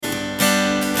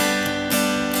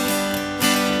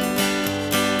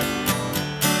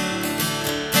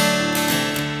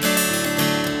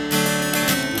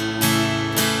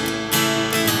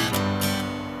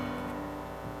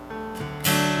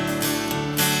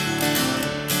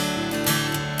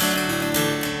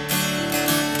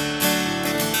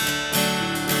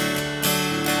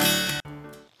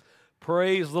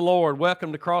Praise the Lord.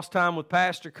 Welcome to Cross Time with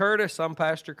Pastor Curtis. I'm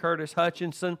Pastor Curtis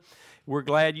Hutchinson. We're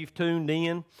glad you've tuned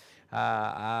in.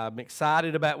 I'm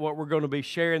excited about what we're going to be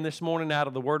sharing this morning out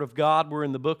of the Word of God. We're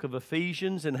in the book of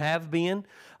Ephesians and have been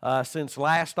since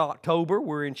last October.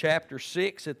 We're in chapter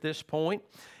 6 at this point.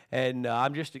 And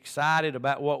I'm just excited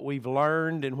about what we've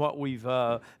learned and what we've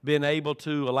been able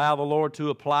to allow the Lord to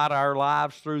apply to our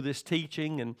lives through this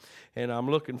teaching. And I'm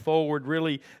looking forward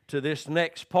really to this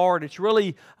next part. It's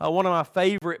really one of my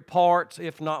favorite parts,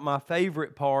 if not my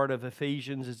favorite part of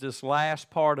Ephesians, is this last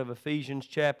part of Ephesians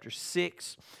chapter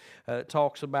 6. It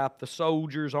talks about the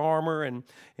soldier's armor and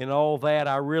all that.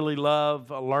 I really love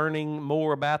learning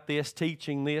more about this,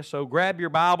 teaching this. So grab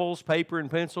your Bibles, paper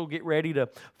and pencil, get ready to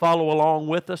follow along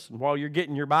with us. And while you're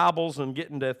getting your Bibles and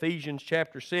getting to Ephesians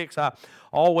chapter 6, I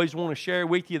always want to share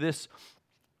with you this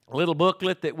little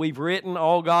booklet that we've written.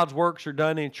 All God's works are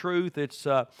done in truth. It's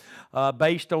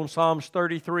based on Psalms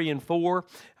 33 and 4.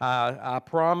 I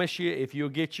promise you, if you'll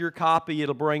get your copy,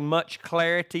 it'll bring much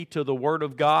clarity to the Word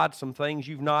of God. Some things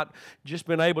you've not just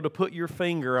been able to put your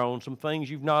finger on, some things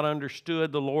you've not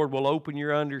understood. The Lord will open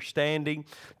your understanding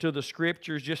to the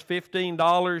Scriptures. Just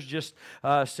 $15. Just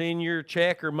send your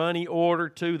check or money order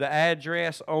to the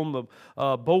address on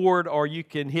the board, or you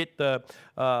can hit the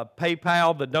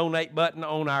PayPal, the donate button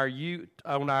on our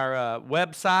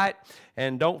website.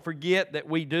 And don't forget that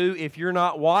we do, if you're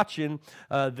not watching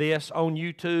this on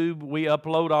YouTube, we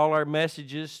upload all our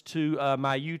messages to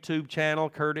my YouTube channel,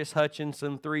 Curtis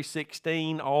Hutchinson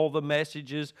 316. All the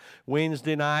messages,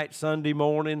 Wednesday night, Sunday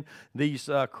morning, these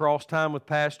Cross Time with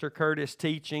Pastor Curtis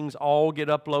teachings all get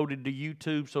uploaded to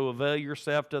YouTube, so avail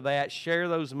yourself to that. Share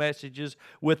those messages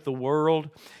with the world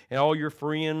and all your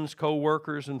friends,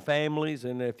 co-workers, and families.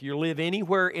 And if you live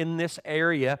anywhere in this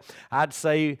area, I'd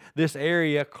say this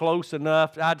area close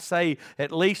enough, I'd say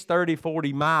at least 30,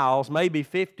 40 miles, maybe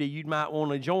 50, you might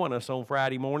want to join us on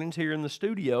Friday mornings here in the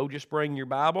studio. Just bring your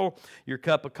Bible, your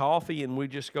cup of coffee, and we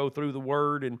just go through the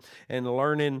Word and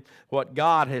learning what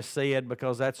God has said,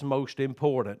 because that's most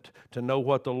important, to know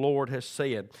what the Lord has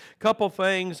said. Couple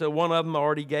things, one of them I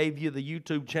already gave you, the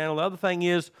YouTube channel. The other thing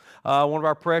is one of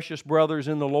our precious brothers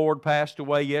in the Lord passed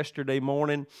away yesterday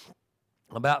morning.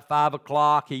 About 5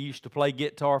 o'clock, he used to play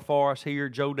guitar for us here.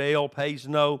 Joe Dale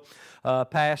Paisno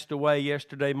passed away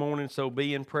yesterday morning, so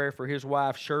be in prayer for his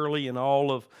wife Shirley and all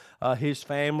of his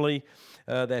family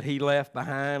that he left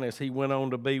behind as he went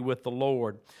on to be with the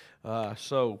Lord.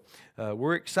 So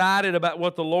we're excited about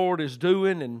what the Lord is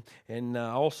doing, and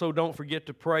also don't forget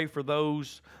to pray for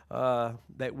those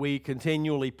that we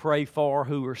continually pray for,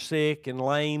 who are sick and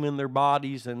lame in their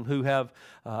bodies and who have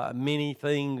many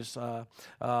things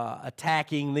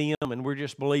attacking them, and we're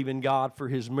just believing God for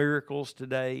His miracles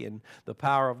today and the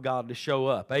power of God to show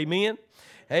up. Amen?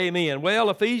 Amen. Well,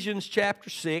 Ephesians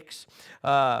chapter 6,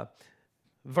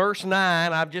 Verse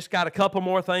 9, I've just got a couple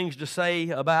more things to say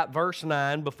about verse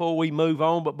 9 before we move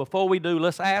on. But before we do,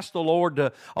 let's ask the Lord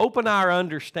to open our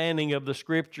understanding of the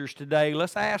Scriptures today.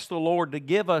 Let's ask the Lord to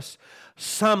give us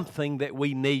something that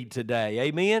we need today.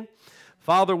 Amen?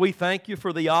 Father, we thank you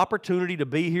for the opportunity to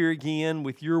be here again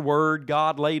with your word,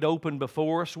 God, laid open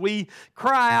before us. We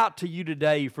cry out to you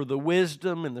today for the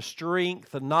wisdom and the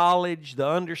strength, the knowledge, the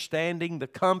understanding, the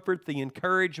comfort, the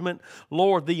encouragement,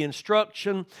 Lord, the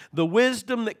instruction, the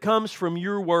wisdom that comes from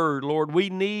your word, Lord.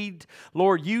 We need,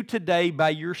 Lord, you today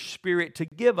by your Spirit to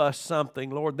give us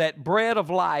something, Lord, that bread of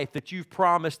life that you've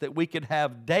promised that we could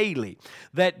have daily,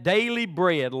 that daily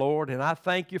bread, Lord. And I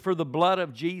thank you for the blood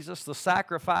of Jesus, the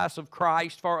sacrifice of Christ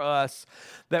for us,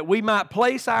 that we might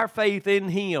place our faith in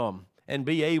Him and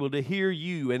be able to hear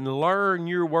you and learn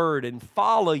your word and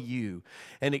follow you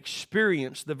and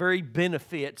experience the very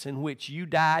benefits in which you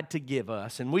died to give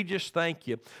us. And we just thank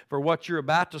you for what you're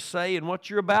about to say and what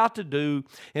you're about to do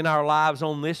in our lives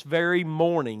on this very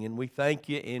morning. And we thank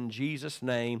you in Jesus'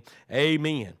 name.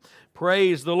 Amen.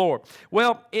 Praise the Lord.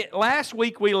 Well, last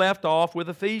week we left off with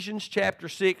Ephesians chapter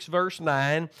 6, verse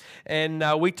 9,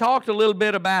 and we talked a little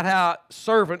bit about how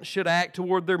servants should act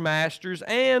toward their masters,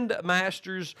 and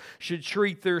masters should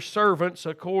treat their servants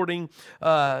according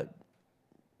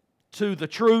to the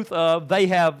truth of they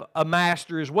have a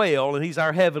master as well, and He's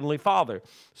our Heavenly Father.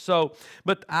 So,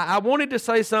 but I wanted to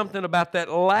say something about that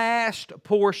last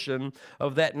portion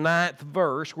of that 9th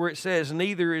verse where it says,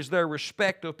 neither is there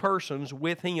respect of persons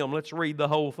with Him. Let's read the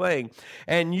whole thing.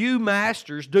 And you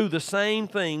masters do the same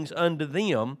things unto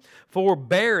them,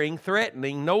 forbearing,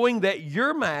 threatening, knowing that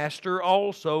your master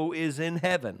also is in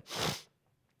heaven.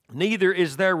 neither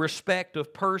is there respect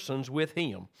of persons with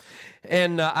Him.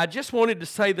 And I just wanted to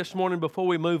say this morning before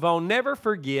we move on, never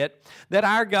forget that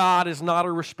our God is not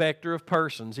a respecter of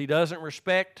persons. He doesn't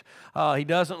respect, He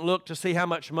doesn't look to see how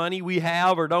much money we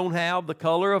have or don't have, the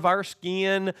color of our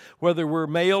skin, whether we're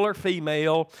male or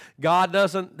female. God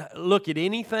doesn't look at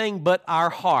anything but our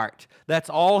heart. That's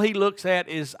all He looks at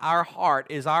is our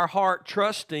heart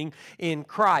trusting in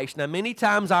Christ. Now, many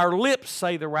times our lips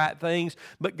say the right things,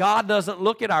 but God doesn't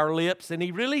look at our lips, and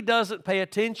He really doesn't pay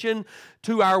attention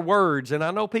to our words. And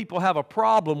I know people have a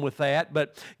problem with that,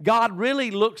 but God really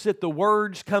looks at the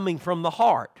words coming from the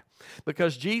heart.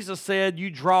 Because Jesus said, you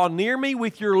draw near me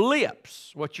with your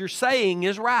lips. What you're saying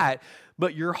is right,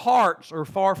 but your hearts are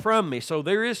far from me. So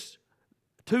there is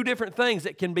two different things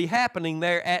that can be happening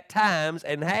there at times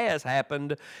and has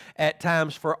happened at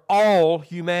times for all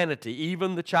humanity.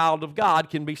 Even the child of God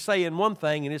can be saying one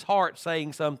thing and his heart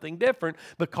saying something different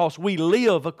because we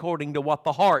live according to what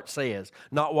the heart says,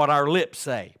 not what our lips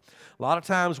say. A lot of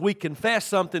times we confess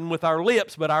something with our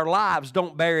lips, but our lives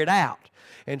don't bear it out.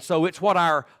 And so it's what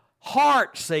our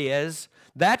heart says.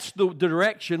 That's the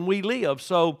direction we live.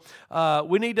 So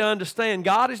we need to understand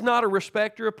God is not a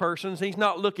respecter of persons. He's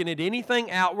not looking at anything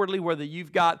outwardly, whether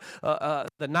you've got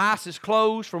the nicest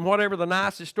clothes from whatever the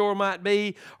nicest store might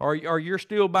be, or you're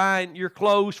still buying your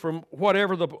clothes from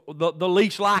whatever the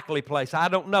least likely place. I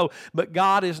don't know. But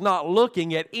God is not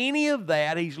looking at any of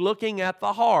that. He's looking at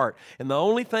the heart. And the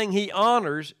only thing He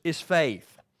honors is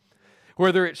faith.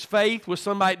 Whether it's faith with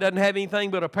somebody that doesn't have anything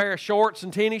but a pair of shorts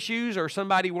and tennis shoes, or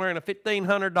somebody wearing a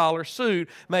 $1,500 suit,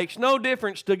 makes no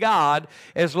difference to God.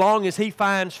 As long as He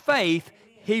finds faith,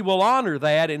 He will honor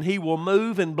that, and He will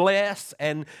move and bless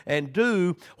and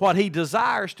do what He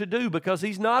desires to do, because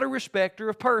He's not a respecter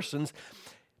of persons.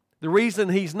 The reason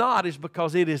He's not is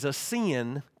because it is a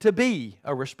sin to be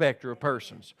a respecter of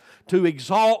persons. To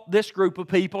exalt this group of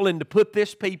people and to put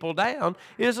this people down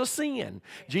is a sin.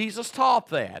 Jesus taught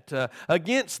that,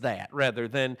 against that, rather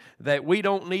than that we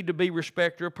don't need to be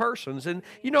respecter of persons. And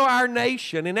you know, our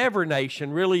nation and every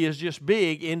nation really is just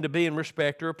big into being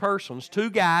respecter of persons. Two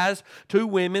guys, two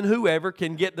women, whoever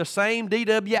can get the same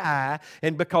DWI,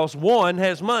 and because one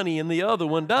has money and the other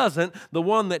one doesn't, the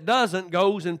one that doesn't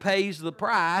goes and pays the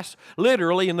price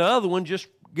literally, and the other one just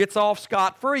gets off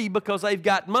scot-free because they've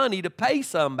got money to pay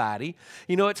somebody.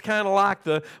 You know, it's kind of like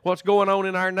what's going on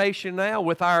in our nation now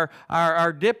with our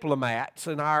diplomats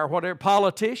and our whatever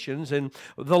politicians, and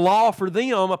the law for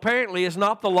them apparently is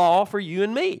not the law for you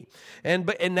and me. And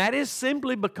that is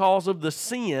simply because of the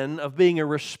sin of being a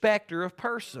respecter of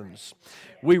persons.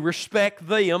 We respect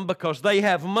them because they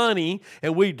have money,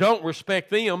 and we don't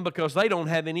respect them because they don't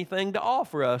have anything to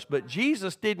offer us. But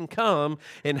Jesus didn't come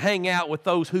and hang out with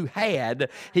those who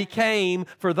had. He came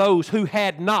for those who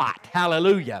had not.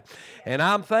 Hallelujah. And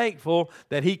I'm thankful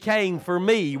that He came for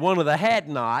me, one of the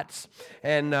had-nots,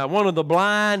 and one of the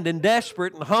blind and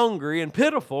desperate and hungry and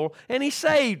pitiful, and He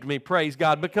saved me, praise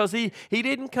God, because He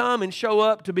didn't come and show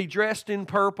up to be dressed in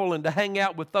purple and to hang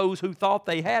out with those who thought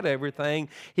they had everything.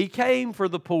 He came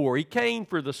for the poor. He came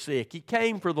for the sick. He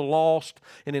came for the lost,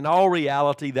 and in all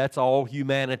reality, that's all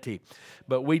humanity.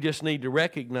 But we just need to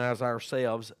recognize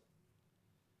ourselves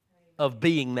of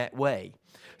being that way.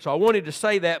 So I wanted to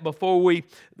say that before we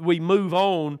move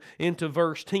on into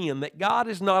verse 10, that God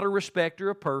is not a respecter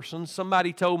of persons.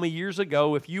 Somebody told me years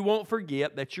ago, if you won't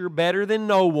forget that you're better than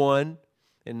no one,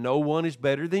 and no one is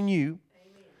better than you,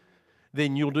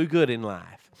 then you'll do good in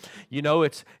life. You know,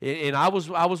 and I was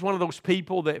one of those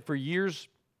people that for years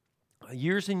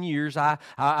and years,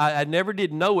 I never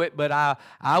did know it, but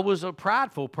I was a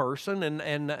prideful person,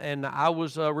 and I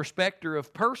was a respecter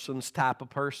of persons type of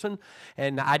person,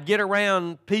 and I'd get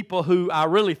around people who I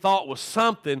really thought was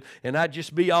something, and I'd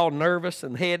just be all nervous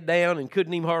and head down and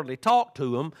couldn't even hardly talk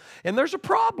to them. And there's a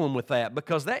problem with that,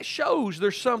 because that shows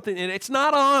there's something, and it's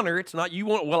not honor. It's not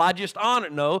I just honor.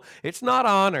 No, it's not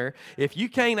honor. If you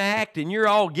can't act and you're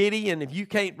all giddy, and if you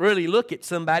can't really look at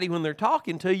somebody when they're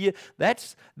talking to you,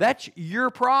 that's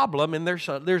your problem, and there's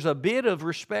a bit of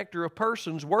respecter of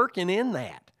persons working in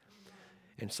that.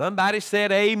 And somebody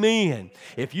said amen.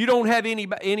 If you don't have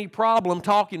any problem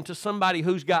talking to somebody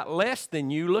who's got less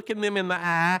than you, looking them in the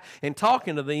eye and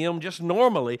talking to them just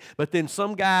normally, but then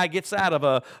some guy gets out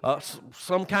of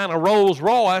some kind of Rolls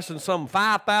Royce and some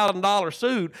 $5,000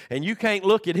 suit, and you can't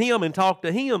look at him and talk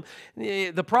to him,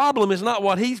 the problem is not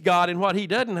what he's got and what he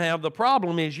doesn't have. The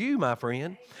problem is you, my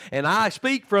friend. And I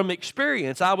speak from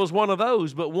experience. I was one of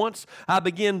those, but once I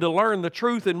began to learn the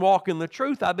truth and walk in the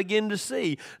truth, I began to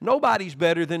see nobody's better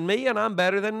better than me and I'm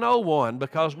better than no one,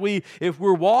 because if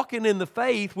we're walking in the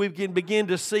faith, we can begin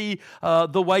to see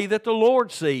the way that the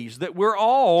Lord sees, that we're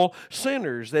all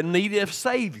sinners that need a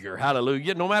Savior.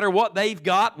 Hallelujah. No matter what they've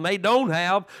got and they don't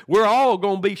have, we're all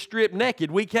going to be stripped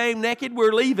naked. We came naked,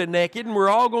 we're leaving naked, and we're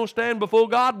all going to stand before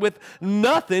God with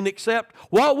nothing except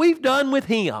what we've done with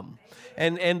Him.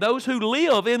 And those who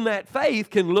live in that faith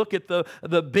can look at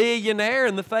the billionaire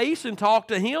in the face and talk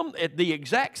to him at the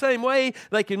exact same way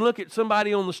they can look at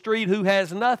somebody on the street who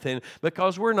has nothing,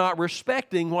 because we're not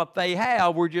respecting what they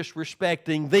have, we're just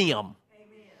respecting them.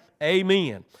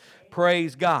 Amen.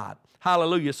 Praise God.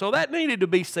 Hallelujah. So that needed to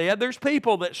be said. There's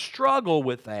people that struggle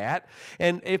with that,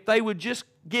 and if they would just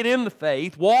get in the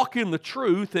faith, walk in the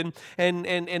truth, and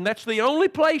that's the only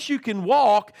place you can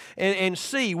walk and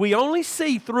see. We only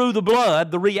see through the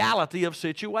blood the reality of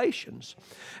situations.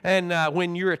 And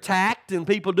when you're attacked and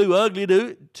people do ugly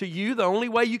to you, the only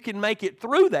way you can make it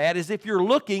through that is if you're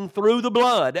looking through the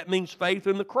blood. That means faith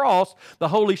in the cross. The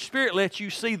Holy Spirit lets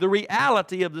you see the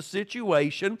reality of the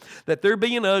situation, that they're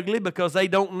being ugly because they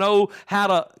don't know how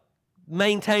to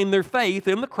maintain their faith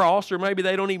in the cross, or maybe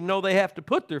they don't even know they have to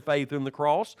put their faith in the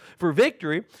cross for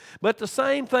victory. But the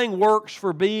same thing works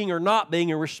for being or not being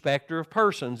a respecter of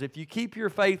persons. If you keep your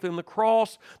faith in the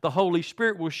cross, the Holy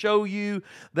Spirit will show you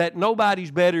that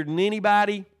nobody's better than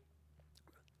anybody.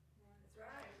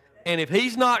 And if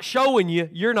He's not showing you,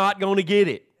 you're not going to get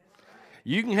it.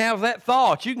 You can have that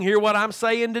thought. You can hear what I'm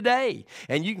saying today.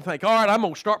 And you can think, all right, I'm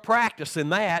going to start practicing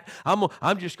that.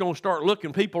 I'm just going to start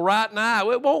looking people right in the eye.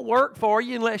 Well, it won't work for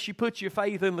you unless you put your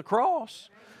faith in the cross.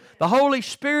 The Holy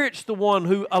Spirit's the one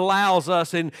who allows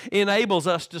us and enables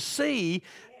us to see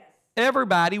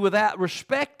everybody without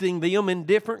respecting them in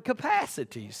different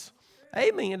capacities.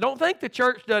 Amen. Don't think the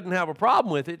church doesn't have a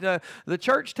problem with it. The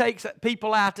church takes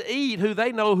people out to eat who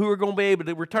they know who are going to be able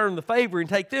to return the favor and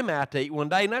take them out to eat one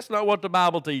day, and that's not what the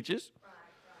Bible teaches.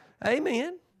 Right.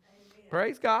 Amen.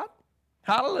 Praise God.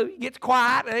 Hallelujah. Gets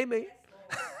quiet. Amen.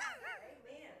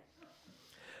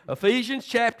 Ephesians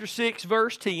chapter 6,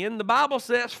 verse 10, the Bible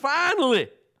says, finally,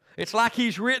 it's like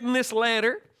he's written this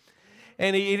letter.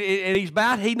 And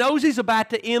he knows he's about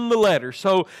to end the letter.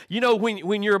 So, you know,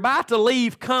 when you're about to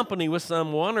leave company with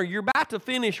someone, or you're about to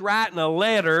finish writing a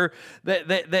letter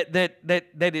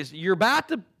that is, you're about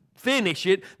to finish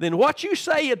it, then what you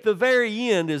say at the very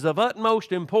end is of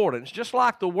utmost importance. Just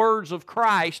like the words of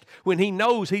Christ when He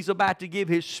knows He's about to give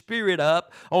His Spirit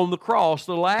up on the cross.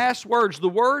 The last words, the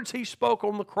words He spoke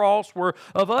on the cross were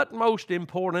of utmost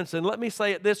importance. And let me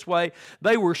say it this way,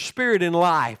 they were spirit and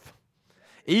life.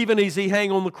 Even as He hung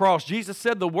on the cross, Jesus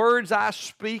said, the words I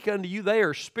speak unto you, they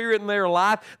are spirit and they are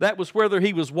life. That was whether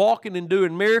He was walking and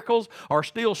doing miracles or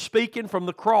still speaking from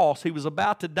the cross He was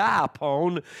about to die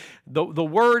upon. The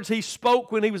words He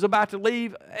spoke when He was about to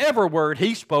leave, every word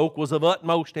He spoke was of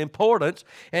utmost importance.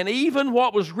 And even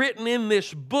what was written in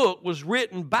this book was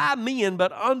written by men,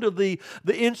 but under the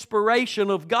inspiration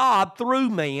of God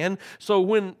through man. So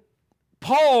when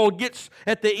Paul gets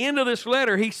at the end of this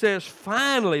letter, he says,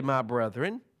 finally, my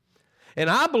brethren,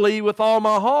 and I believe with all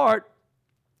my heart,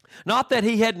 not that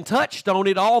he hadn't touched on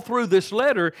it all through this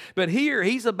letter, but here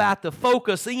he's about to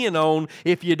focus in on,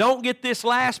 if you don't get this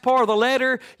last part of the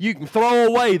letter, you can throw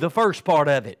away the first part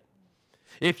of it.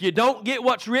 If you don't get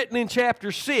what's written in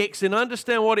chapter 6 and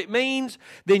understand what it means,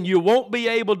 then you won't be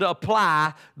able to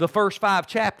apply the first 5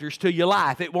 chapters to your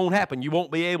life. It won't happen. You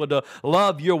won't be able to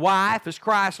love your wife as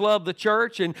Christ loved the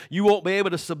church, and you won't be able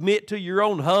to submit to your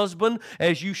own husband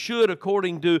as you should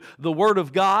according to the Word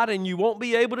of God, and you won't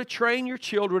be able to train your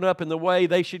children up in the way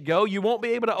they should go. You won't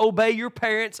be able to obey your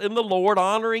parents in the Lord,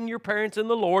 honoring your parents in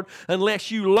the Lord, unless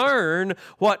you learn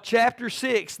what chapter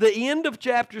 6, the end of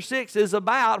chapter 6 is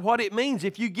about, what it means.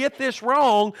 If you get this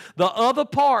wrong, the other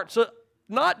parts,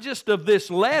 not just of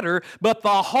this letter, but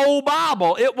the whole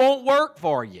Bible, it won't work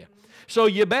for you. So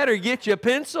you better get your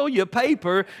pencil, your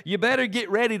paper, you better get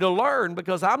ready to learn,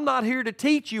 because I'm not here to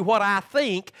teach you what I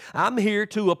think. I'm here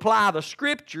to apply the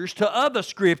Scriptures to other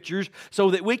Scriptures so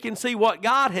that we can see what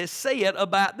God has said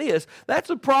about this. That's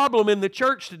a problem in the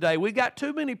church today. We've got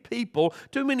too many people,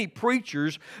 too many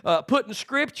preachers putting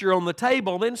Scripture on the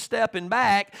table, then stepping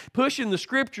back, pushing the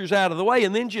Scriptures out of the way,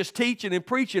 and then just teaching and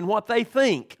preaching what they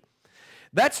think.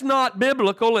 That's not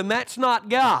biblical, and that's not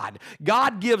God.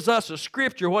 God gives us a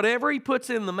Scripture, whatever He puts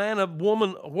in the man or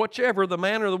woman, whichever the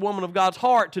man or the woman of God's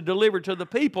heart to deliver to the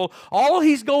people, all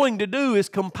He's going to do is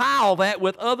compile that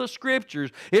with other Scriptures.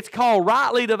 It's called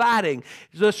rightly dividing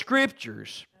the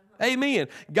Scriptures. Amen.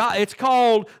 God, it's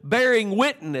called bearing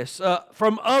witness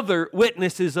from other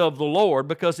witnesses of the Lord,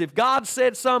 because if God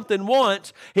said something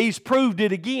once, He's proved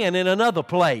it again in another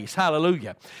place.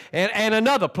 Hallelujah. And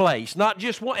another place, not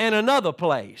just one, and another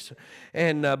place.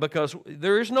 And because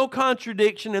there is no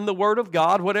contradiction in the Word of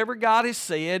God. Whatever God has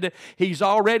said, He's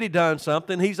already done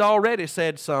something. He's already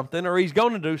said something, or He's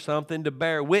going to do something to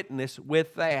bear witness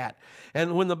with that.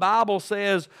 And when the Bible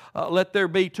says, let there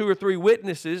be 2 or 3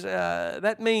 witnesses,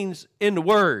 that means in the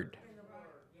Word.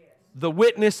 The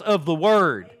witness of the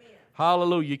Word.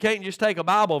 Hallelujah. You can't just take a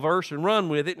Bible verse and run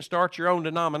with it and start your own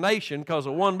denomination because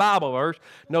of one Bible verse.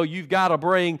 No, you've got to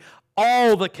bring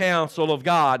all the counsel of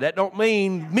God. That don't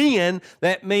mean men.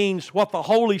 That means what the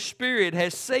Holy Spirit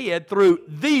has said through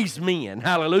these men.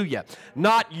 Hallelujah.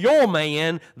 Not your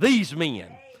man, these men.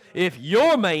 If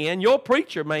your man, your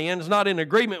preacher man, is not in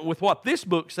agreement with what this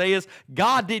book says,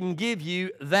 God didn't give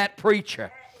you that preacher.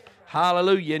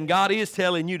 Hallelujah. And God is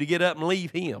telling you to get up and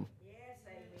leave him.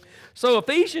 So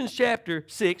Ephesians chapter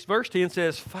 6, verse 10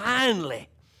 says, finally.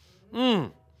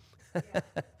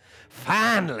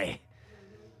 Finally.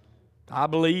 I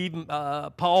believe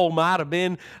Paul might have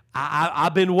been,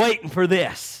 I've been waiting for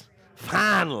this.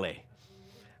 Finally.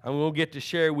 I'm going to get to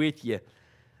share with you.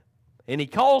 And he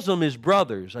calls them his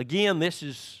brothers. Again, this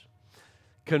is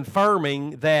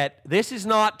confirming that this is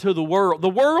not to the world. The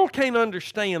world can't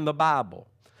understand the Bible.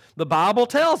 The Bible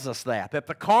tells us that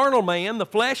the carnal man, the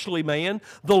fleshly man,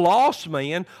 the lost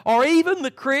man, or even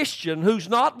the Christian who's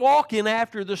not walking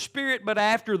after the Spirit but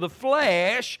after the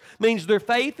flesh, means their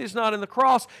faith is not in the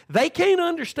cross, they can't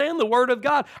understand the Word of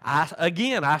God.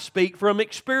 I speak from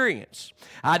experience.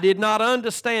 I did not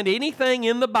understand anything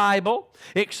in the Bible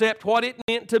except what it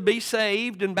meant to be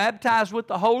saved and baptized with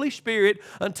the Holy Spirit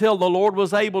until the Lord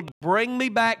was able to bring me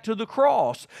back to the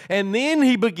cross. And then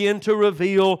He began to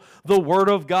reveal the Word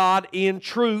of God in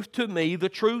truth to me, the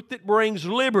truth that brings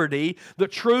liberty, the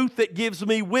truth that gives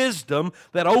me wisdom,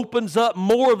 that opens up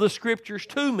more of the Scriptures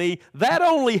to me. That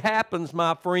only happens,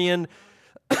 my friend,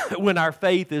 when our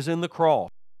faith is in the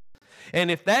cross. And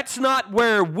if that's not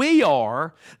where we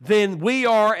are, then we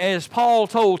are, as Paul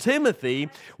told Timothy,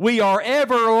 we are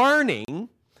ever learning,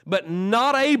 but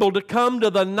not able to come to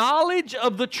the knowledge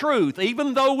of the truth.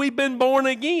 Even though we've been born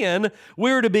again,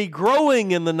 we're to be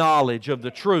growing in the knowledge of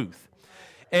the truth.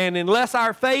 And unless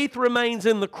our faith remains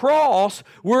in the cross,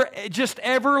 we're just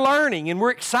ever learning. And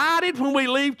we're excited when we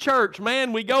leave church.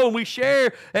 Man, we go and we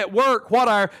share at work what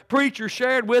our preacher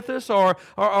shared with us or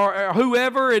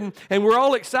whoever, and we're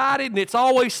all excited, and it's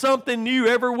always something new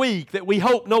every week that we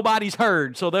hope nobody's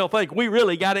heard, so they'll think we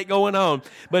really got it going on.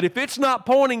 But if it's not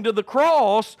pointing to the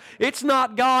cross, it's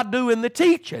not God doing the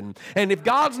teaching. And if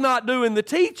God's not doing the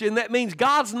teaching, that means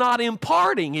God's not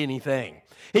imparting anything.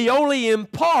 He only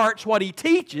imparts what He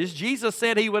teaches. Jesus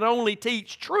said He would only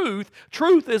teach truth.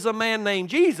 Truth is a man named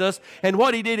Jesus, and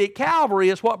what He did at Calvary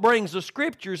is what brings the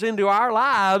Scriptures into our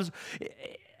lives,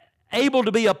 able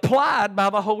to be applied by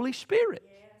the Holy Spirit.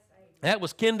 That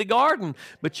was kindergarten,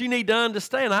 but you need to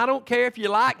understand, I don't care if you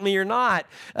like me or not.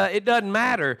 It doesn't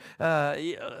matter,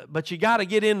 but you got to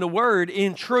get in the Word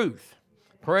in truth.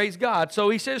 Praise God. So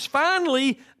he says,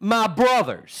 finally, my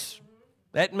brothers.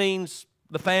 That means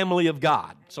the family of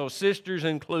God. So sisters,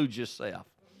 include yourself.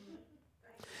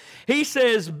 He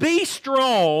says, be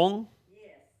strong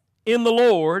in the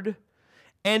Lord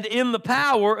and in the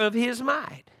power of His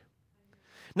might.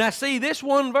 Now see, this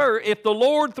one verse, if the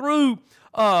Lord through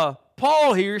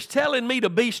Paul here is telling me to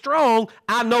be strong,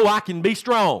 I know I can be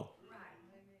strong.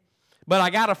 But I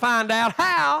got to find out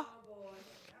how.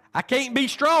 I can't be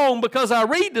strong because I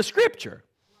read the Scripture.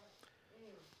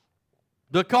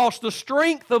 Because the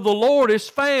strength of the Lord is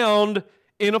found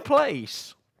in a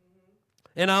place.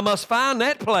 And I must find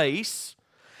that place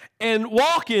and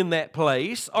walk in that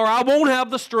place, or I won't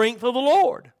have the strength of the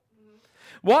Lord.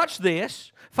 Watch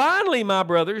this. Finally, my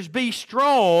brothers, be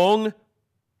strong.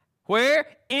 Where?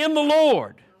 In the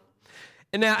Lord.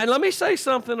 And let me say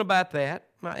something about that.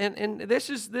 And this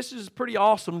is pretty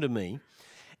awesome to me.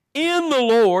 In the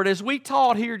Lord, as we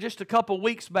taught here just a couple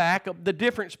weeks back, the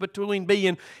difference between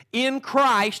being in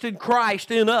Christ and Christ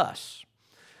in us.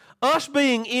 Us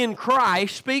being in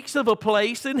Christ speaks of a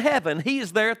place in heaven. He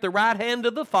is there at the right hand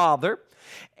of the Father.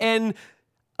 And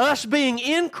us being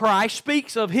in Christ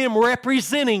speaks of Him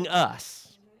representing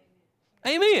us.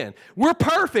 Amen. We're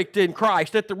perfect in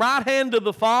Christ at the right hand of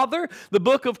the Father. The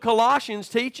book of Colossians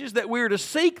teaches that we're to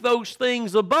seek those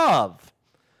things above.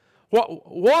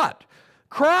 What?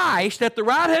 Christ at the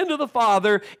right hand of the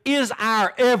Father is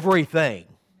our everything.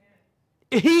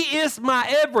 He is my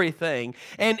everything.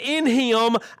 And in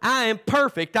Him, I am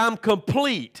perfect. I'm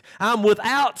complete. I'm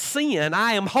without sin.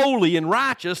 I am holy and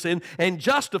righteous and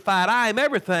justified. I am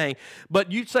everything.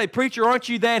 But you'd say, preacher, aren't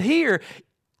you that here?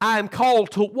 I am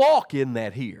called to walk in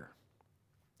that here.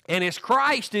 And as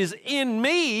Christ is in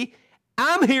me,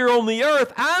 I'm here on the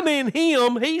earth. I'm in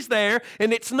Him. He's there.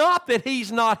 And it's not that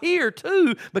He's not here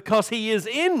too, because He is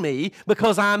in me,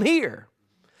 because I'm here.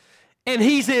 And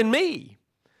He's in me.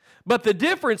 But the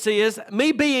difference is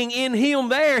me being in Him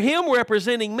there, Him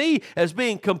representing me as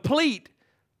being complete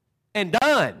and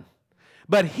done.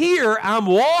 But here I'm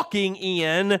walking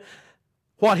in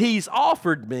what He's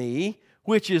offered me,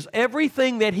 which is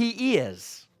everything that He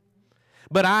is.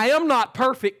 But I am not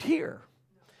perfect here.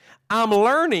 I'm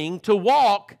learning to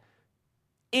walk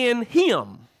in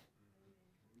Him,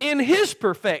 in His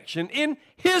perfection, in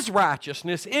His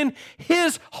righteousness, in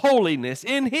His holiness,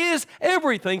 in His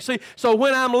everything. See, so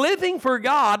when I'm living for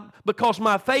God, because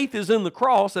my faith is in the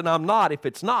cross, and I'm not if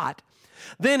it's not,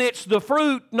 then it's the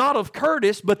fruit not of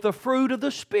Curtis, but the fruit of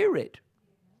the Spirit.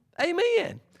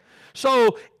 Amen.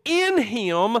 So in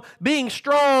Him, being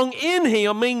strong in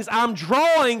Him means I'm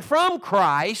drawing from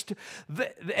Christ,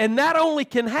 and that only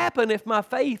can happen if my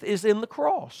faith is in the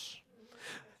cross.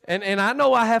 And I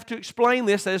know I have to explain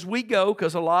this as we go,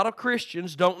 because a lot of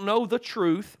Christians don't know the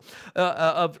truth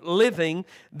of living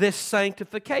this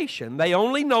sanctification. They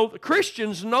only know,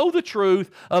 Christians know the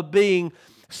truth of being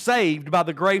saved by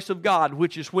the grace of God,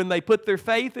 which is when they put their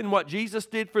faith in what Jesus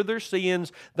did for their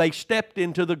sins, they stepped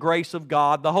into the grace of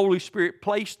God. The Holy Spirit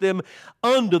placed them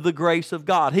under the grace of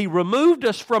God. He removed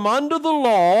us from under the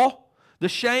law, the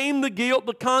shame, the guilt,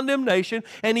 the condemnation,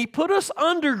 and He put us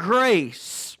under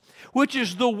grace, which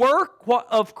is the work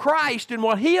of Christ and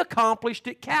what He accomplished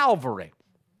at Calvary.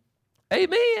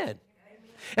 Amen.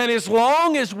 And as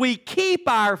long as we keep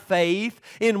our faith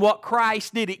in what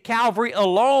Christ did at Calvary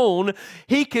alone,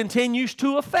 He continues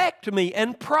to affect me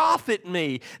and profit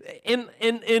me.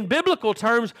 In biblical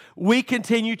terms, we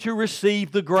continue to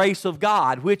receive the grace of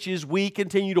God, which is we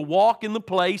continue to walk in the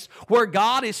place where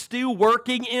God is still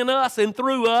working in us and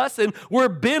through us, and we're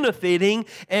benefiting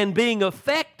and being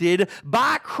affected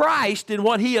by Christ and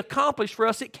what He accomplished for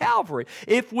us at Calvary.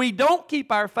 If we don't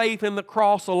keep our faith in the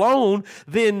cross alone,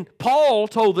 then Paul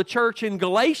told the church in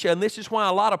Galatia, and this is why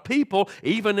a lot of people,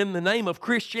 even in the name of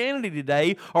Christianity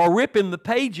today, are ripping the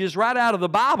pages right out of the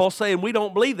Bible saying we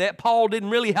don't believe that. Paul didn't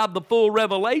really have the full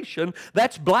revelation.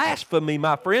 That's blasphemy,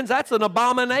 my friends. That's an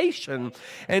abomination.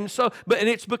 And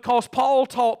it's because Paul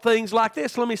taught things like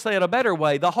this. Let me say it a better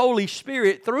way. The Holy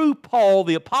Spirit, through Paul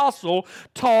the apostle,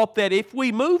 taught that if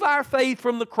we move our faith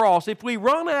from the cross, if we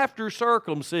run after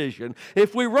circumcision,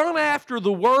 if we run after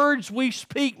the words we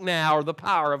speak now or the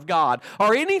power of God,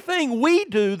 or anything we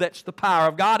do that's the power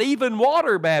of God, even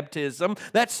water baptism,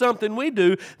 that's something we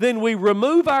do, then we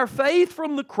remove our faith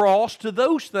from the cross to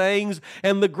those things,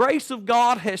 and the grace of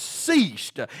God has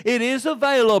ceased. It is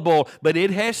available, but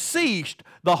it has ceased.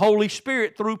 The Holy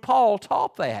Spirit, through Paul,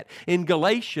 taught that in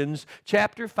Galatians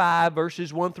chapter 5,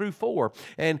 verses 1 through 4.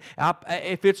 And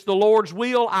if it's the Lord's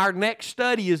will, our next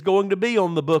study is going to be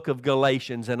on the book of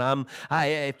Galatians. And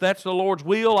if that's the Lord's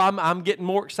will, I'm getting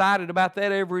more excited about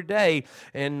that every day.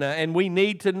 And we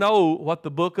need to know what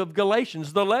the book of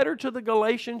Galatians, the letter to the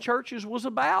Galatian churches, was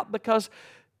about, because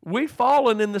we've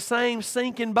fallen in the same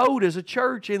sinking boat as a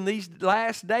church in these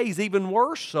last days, even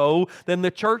worse so than the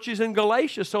churches in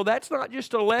Galatia. So that's not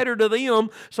just a letter to them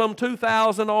some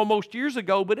 2,000 almost years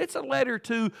ago, but it's a letter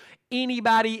to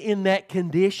anybody in that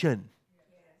condition.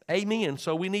 Amen.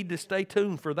 So we need to stay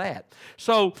tuned for that.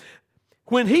 So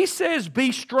when he says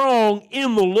be strong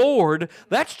in the Lord,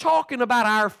 that's talking about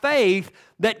our faith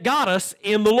that got us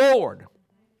in the Lord.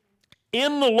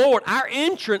 In the Lord, our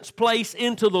entrance place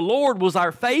into the Lord was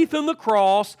our faith in the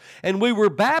cross, and we were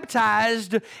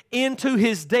baptized into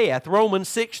His death. Romans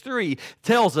 6:3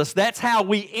 tells us that's how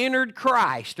we entered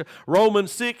Christ.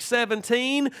 Romans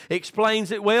 6:17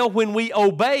 explains it well. When we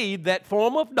obeyed that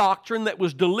form of doctrine that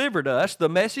was delivered us, the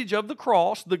message of the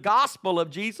cross, the gospel of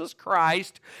Jesus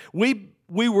Christ,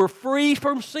 we were free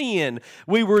from sin.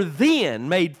 We were then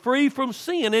made free from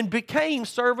sin and became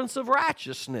servants of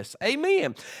righteousness.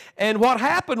 Amen. And what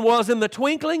happened was, in the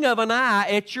twinkling of an eye,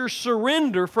 at your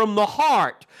surrender from the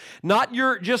heart, not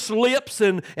your just lips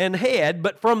and head,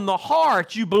 but from the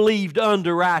heart you believed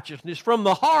unto righteousness. From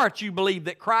the heart you believed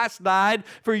that Christ died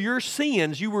for your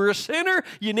sins. You were a sinner,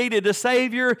 you needed a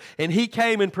Savior, and He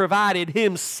came and provided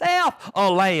Himself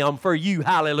a lamb for you,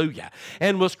 hallelujah,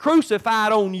 and was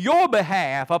crucified on your behalf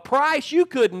behalf, a price you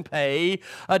couldn't pay,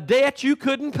 a debt you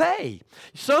couldn't pay,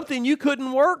 something you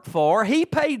couldn't work for. He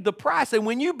paid the price. And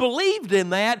when you believed in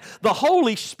that, the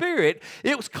Holy Spirit,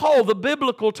 it was called, the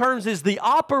biblical terms is the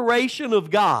operation of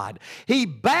God. He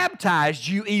baptized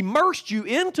you, immersed you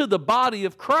into the body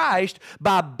of Christ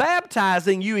by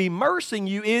baptizing you, immersing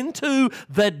you into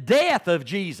the death of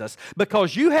Jesus,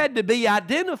 because you had to be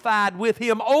identified with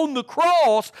Him on the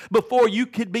cross before you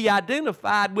could be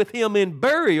identified with Him in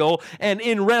burial and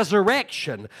in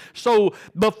resurrection. So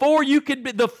before you could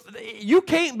be, you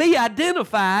can't be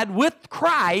identified with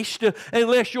Christ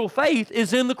unless your faith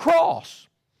is in the cross.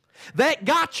 That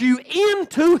got you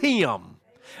into Him.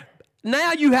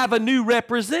 Now you have a new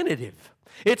representative.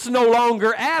 It's no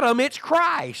longer Adam, it's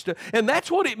Christ. And that's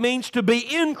what it means to be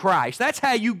in Christ. That's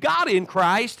how you got in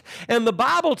Christ. And the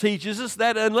Bible teaches us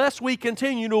that unless we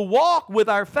continue to walk with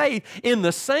our faith in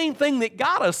the same thing that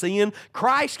got us in,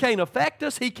 Christ can't affect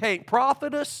us, He can't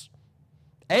profit us.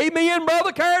 Amen,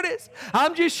 Brother Curtis.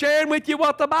 I'm just sharing with you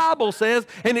what the Bible says,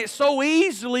 and we're so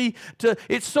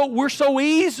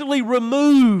easily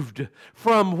removed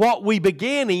from what we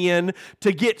began in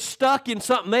to get stuck in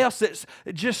something else that's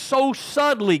just so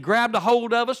subtly grabbed a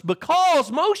hold of us,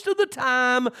 because most of the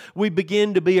time we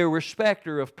begin to be a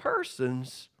respecter of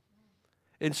persons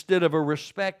instead of a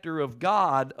respecter of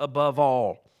God above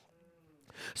all.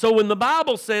 So when the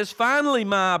Bible says, "Finally,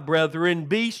 my brethren,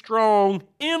 be strong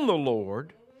in the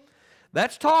Lord,"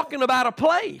 that's talking about a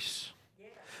place,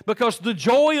 because the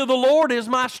joy of the Lord is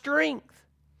my strength.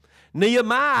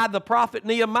 Nehemiah, the prophet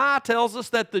Nehemiah, tells us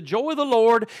that the joy of the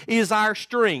Lord is our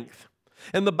strength.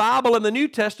 And the Bible in the New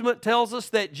Testament tells us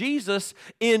that Jesus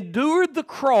endured the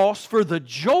cross for the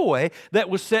joy that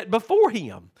was set before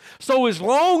Him. So as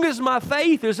long as my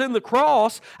faith is in the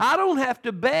cross, I don't have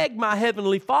to beg my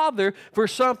Heavenly Father for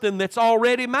something that's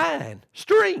already mine,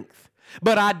 strength.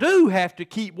 But I do have to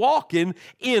keep walking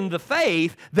in the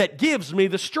faith that gives me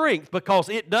the strength, because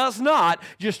it does not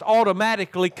just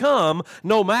automatically come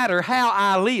no matter how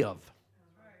I live.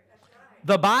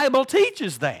 The Bible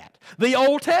teaches that. The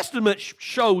Old Testament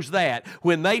shows that.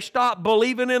 When they stopped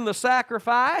believing in the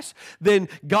sacrifice, then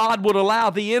God would allow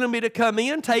the enemy to come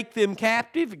in, take them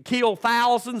captive, and kill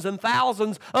thousands and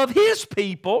thousands of His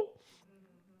people.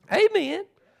 Amen.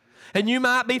 And you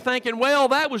might be thinking, well,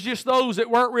 that was just those that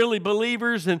weren't really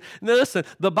believers. And listen,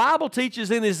 the Bible teaches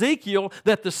in Ezekiel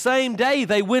that the same day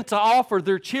they went to offer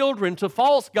their children to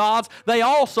false gods, they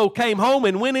also came home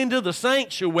and went into the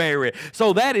sanctuary.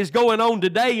 So that is going on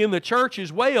today in the church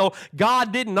as well.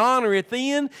 God didn't honor it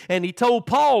then, and He told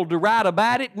Paul to write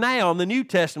about it now in the New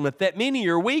Testament, that many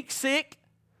are weak, sick,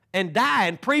 and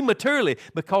dying prematurely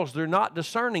because they're not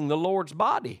discerning the Lord's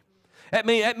body. That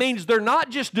means they're not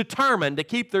just determined to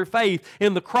keep their faith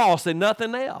in the cross and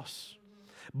nothing else.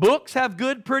 Books have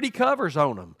good, pretty covers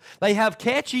on them. They have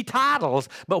catchy titles,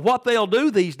 but what they'll do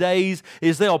these days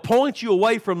is they'll point you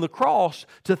away from the cross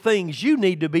to things you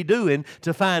need to be doing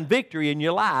to find victory in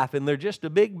your life, and they're just a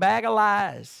big bag of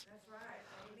lies.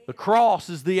 The cross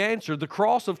is the answer. The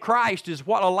cross of Christ is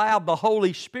what allowed the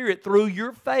Holy Spirit through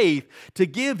your faith to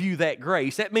give you that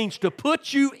grace. That means to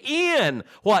put you in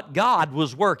what God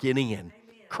was working in. Amen.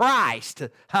 Christ.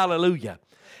 Hallelujah.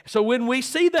 So when we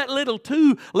see that little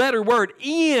two-letter word,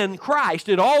 in Christ,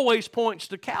 it always points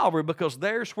to Calvary, because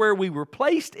there's where we were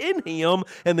placed in Him,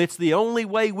 and it's the only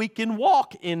way we can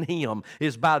walk in Him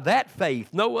is by that faith,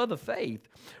 no other faith.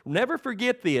 Never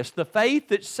forget this. The faith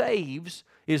that saves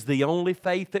is the only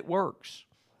faith that works.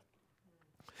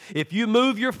 If you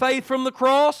move your faith from the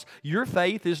cross, your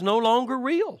faith is no longer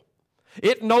real.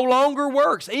 It no longer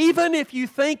works. Even if you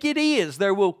think it is,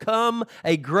 there will come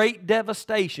a great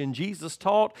devastation. Jesus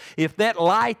taught, if that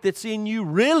light that's in you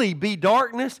really be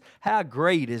darkness, how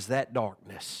great is that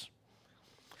darkness?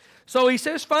 So He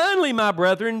says, finally, my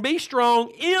brethren, be strong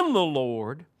in the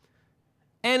Lord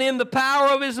and in the power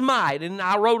of His might. And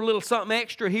I wrote a little something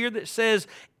extra here that says,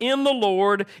 in the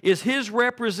Lord is His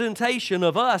representation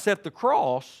of us at the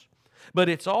cross, but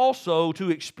it's also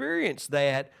to experience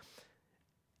that.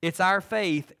 It's our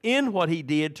faith in what He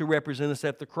did to represent us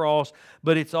at the cross,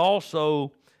 but it's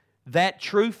also that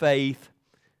true faith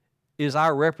is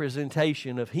our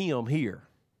representation of Him here.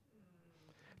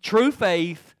 True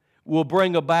faith will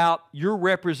bring about your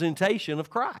representation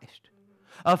of Christ.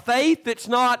 A faith that's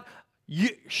not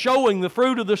showing the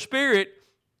fruit of the Spirit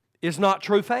is not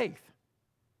true faith.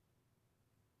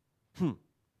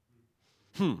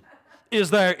 Is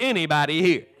there anybody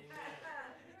here?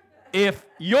 If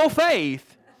your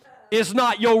faith is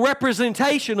not your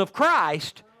representation of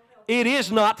Christ, it is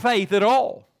not faith at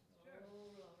all.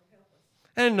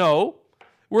 And no,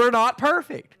 we're not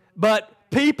perfect. But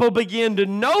people begin to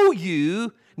know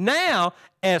you now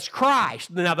as Christ.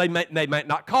 Now, they might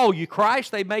not call you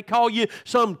Christ. They may call you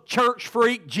some church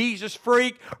freak, Jesus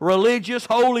freak, religious,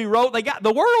 holy rote.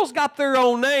 The world's got their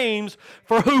own names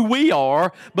for who we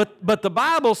are, but the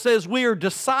Bible says we are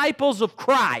disciples of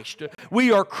Christ.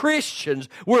 We are Christians.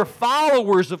 We're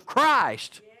followers of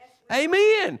Christ.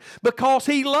 Amen. Because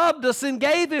He loved us and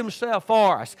gave Himself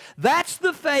for us. That's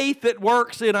the faith that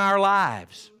works in our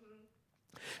lives.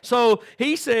 So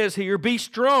He says here, be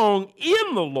strong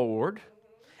in the Lord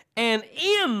and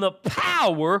in the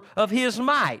power of His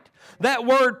might. That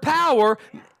word power,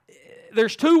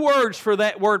 there's two words for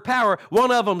that word power.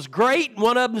 One of them's great,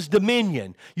 one of them's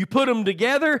dominion. You put them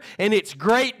together and it's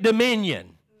great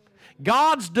dominion.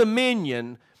 God's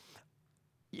dominion.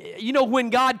 You know, when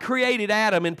God created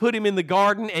Adam and put him in the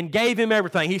garden and gave him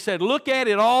everything, He said, look at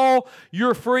it all.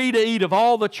 You're free to eat of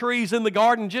all the trees in the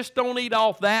garden. Just don't eat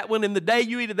off that one. In the day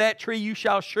you eat of that tree, you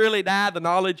shall surely die,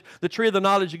 the tree of the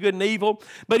knowledge of good and evil.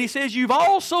 But He says, you've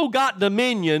also got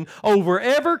dominion over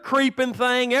every creeping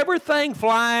thing, everything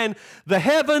flying. The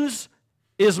heavens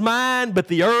is mine, but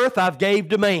the earth I've gave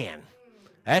to man.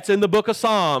 That's in the book of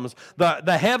Psalms.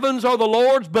 The heavens are the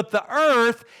Lord's, but the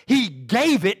earth, He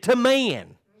gave it to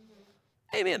man.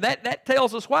 Amen. That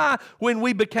tells us why when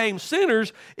we became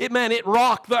sinners, it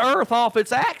rocked the earth off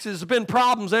its axis. There's been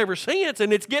problems ever since,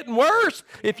 and it's getting worse.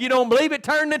 If you don't believe it,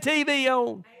 turn the TV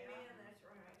on. Amen.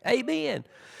 That's right. Amen.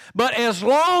 But as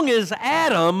long as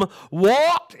Adam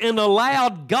walked and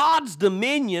allowed God's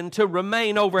dominion to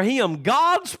remain over him,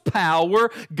 God's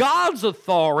power, God's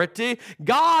authority,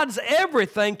 God's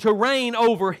everything to reign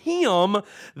over him,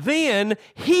 then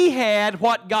he had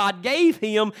what God gave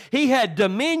him. He had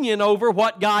dominion over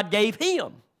what God gave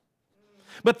him.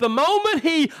 But the moment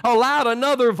he allowed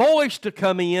another voice to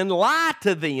come in, lie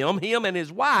to them, him and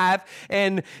his wife,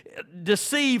 and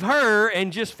deceive her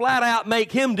and just flat out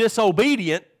make him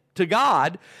disobedient to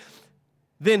God,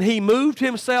 then he moved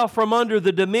himself from under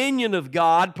the dominion of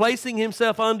God, placing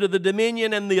himself under the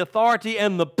dominion and the authority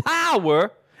and the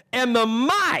power and the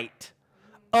might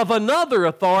of another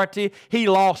authority. He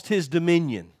lost his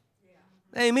dominion.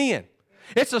 Yeah. Amen.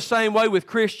 It's the same way with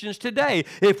Christians today.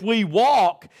 If we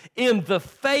walk in the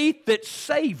faith that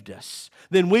saved us,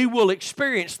 then we will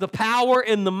experience the power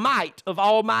and the might of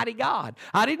Almighty God.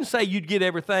 I didn't say you'd get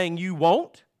everything you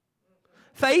want.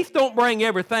 Faith don't bring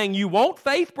everything you want.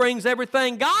 Faith brings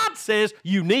everything God says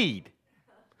you need.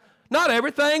 Not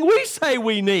everything we say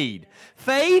we need.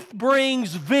 Faith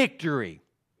brings victory.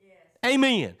 Yes.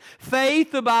 Amen.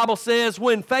 Faith, the Bible says,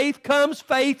 when faith comes,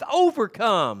 faith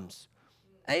overcomes.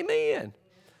 Amen.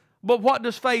 But what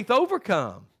does faith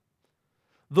overcome?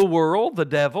 The world, the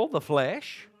devil, the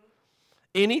flesh.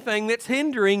 Anything that's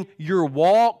hindering your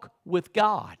walk with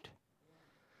God.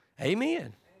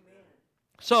 Amen.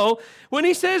 So, when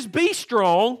he says be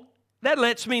strong, that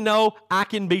lets me know I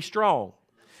can be strong.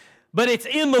 But it's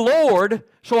in the Lord,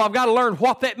 so I've got to learn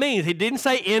what that means. It didn't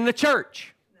say in the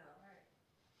church.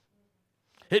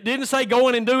 It didn't say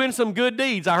going and doing some good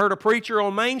deeds. I heard a preacher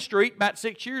on Main Street about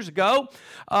 6 years ago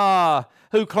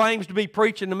who claims to be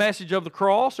preaching the message of the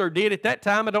cross, or did at that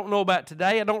time. I don't know about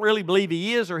today. I don't really believe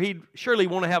he is, or he'd surely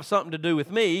want to have something to do with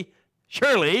me.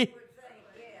 Surely.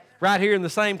 Right here in the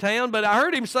same town. But I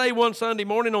heard him say one Sunday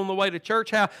morning on the way to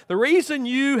church how the reason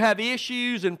you have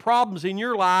issues and problems in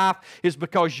your life is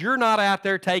because you're not out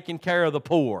there taking care of the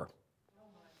poor.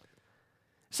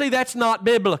 See, that's not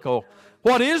biblical.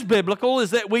 What is biblical is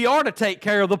that we are to take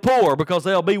care of the poor because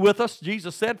they'll be with us,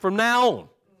 Jesus said, from now on.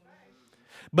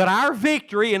 But our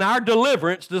victory and our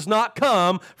deliverance does not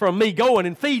come from me going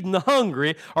and feeding the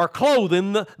hungry or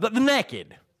clothing the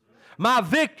naked. My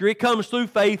victory comes through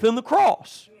faith in the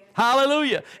cross.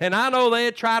 Hallelujah. And I know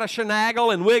they'd try to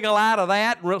shenagle and wiggle out of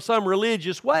that in some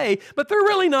religious way, but they're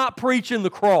really not preaching the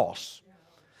cross.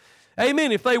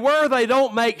 Amen. If they were, they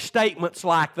don't make statements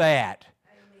like that.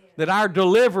 That our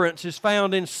deliverance is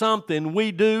found in something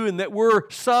we do and that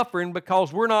we're suffering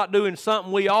because we're not doing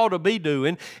something we ought to be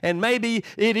doing. And maybe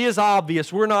it is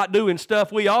obvious we're not doing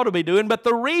stuff we ought to be doing, but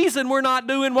the reason we're not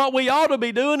doing what we ought to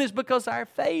be doing is because our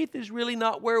faith is really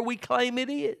not where we claim it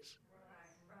is.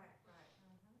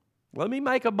 Let me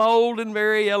make a bold and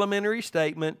very elementary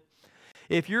statement.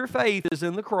 If your faith is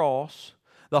in the cross,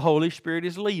 the Holy Spirit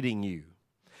is leading you.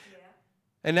 Yeah.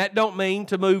 And that don't mean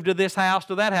to move to this house,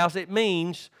 to that house. It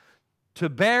means to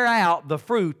bear out the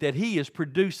fruit that He is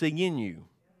producing in you.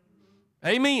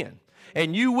 Amen.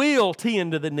 And you will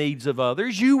tend to the needs of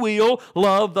others. You will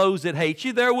love those that hate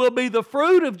you. There will be the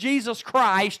fruit of Jesus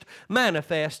Christ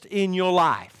manifest in your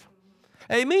life.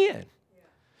 Amen.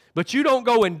 But you don't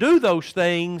go and do those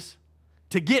things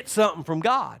to get something from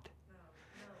God.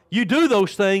 You do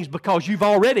those things because you've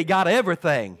already got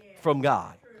everything from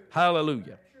God.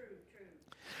 Hallelujah.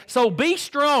 So be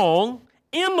strong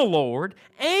in the Lord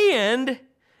and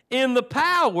in the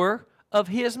power of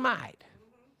His might.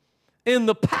 In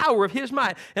the power of His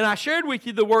might. And I shared with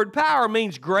you the word power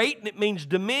means great and it means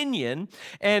dominion.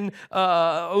 And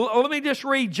let me just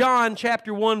read John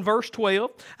chapter 1 verse 12.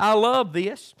 I love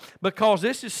this because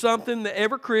this is something that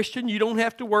every Christian, you don't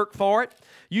have to work for it.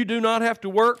 You do not have to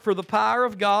work for the power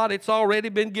of God. It's already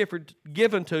been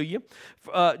given to you.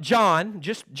 John,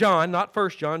 just John, not 1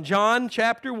 John. John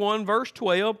chapter 1 verse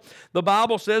 12. The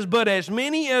Bible says, but as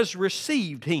many as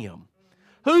received Him.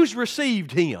 Who's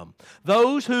received Him?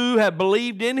 Those who have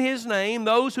believed in His name,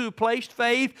 those who placed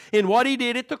faith in what He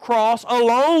did at the cross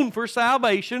alone for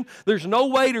salvation. There's no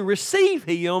way to receive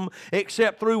Him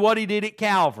except through what He did at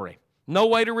Calvary. No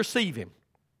way to receive Him.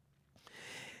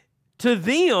 To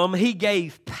them He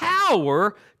gave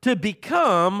power to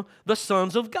become the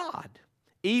sons of God,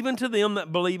 even to them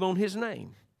that believe on His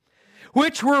name,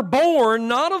 which were born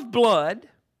not of blood,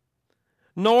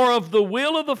 nor of the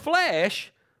will of the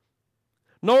flesh,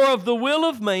 nor of the will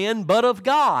of man, but of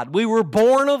God. We were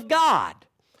born of God.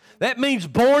 That means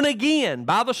born again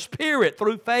by the Spirit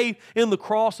through faith in the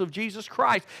cross of Jesus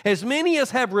Christ. As many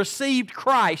as have received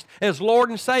Christ as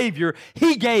Lord and Savior,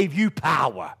 He gave you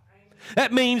power.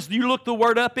 That means, you look the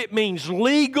word up, it means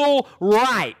legal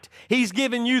right. He's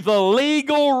given you the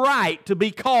legal right to be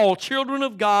called children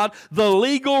of God, the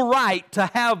legal right to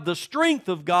have the strength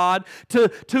of God,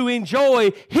 to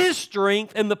enjoy His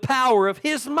strength and the power of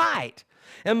His might.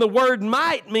 And the word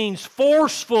might means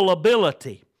forceful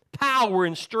ability, power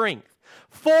and strength.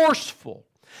 Forceful.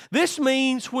 This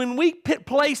means when we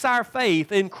place our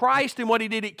faith in Christ and what He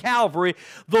did at Calvary,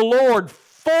 the Lord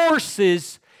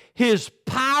forces His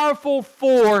powerful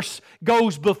force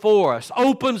goes before us,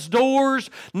 opens doors,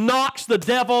 knocks the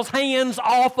devil's hands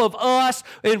off of us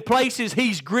in places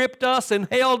he's gripped us and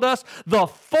held us. The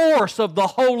force of the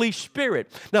Holy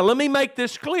Spirit. Now let me make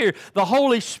this clear. The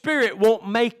Holy Spirit won't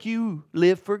make you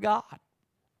live for God.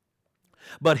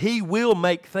 But He will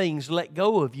make things let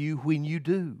go of you when you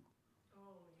do.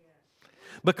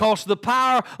 Because the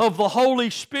power of the Holy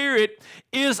Spirit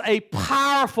is a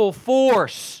powerful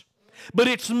force. But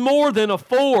it's more than a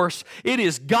force. It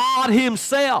is God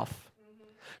Himself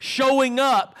showing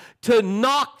up to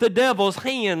knock the devil's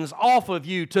hands off of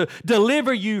you, to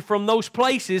deliver you from those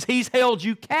places He's held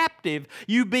you captive,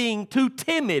 you being too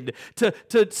timid to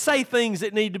say things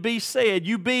that need to be said,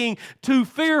 you being too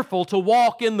fearful to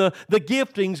walk in the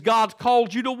giftings God's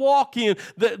called you to walk in.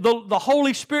 The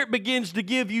Holy Spirit begins to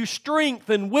give you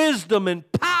strength and wisdom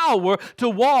and power to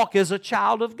walk as a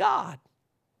child of God.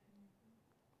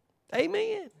 Amen.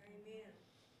 Amen.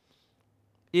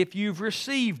 If you've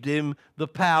received Him, the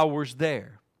power's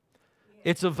there. Yes.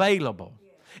 It's available. Yes.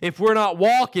 If we're not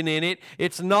walking in it,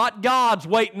 it's not God's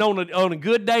waiting on a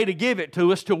good day to give it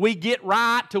to us till we get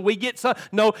right, till we get some.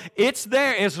 No, it's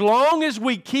there. As long as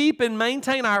we keep and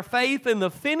maintain our faith in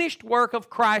the finished work of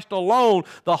Christ alone,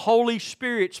 the Holy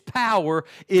Spirit's power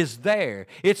is there.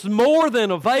 It's more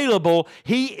than available.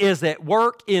 He is at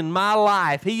work in my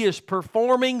life. He is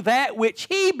performing that which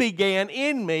He began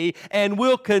in me and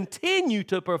will continue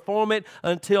to perform it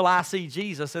until I see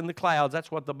Jesus in the clouds.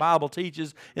 That's what the Bible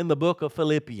teaches in the book of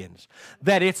Philippians.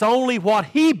 That it's only what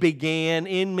He began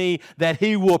in me that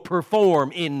He will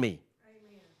perform in me.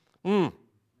 Amen.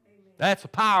 That's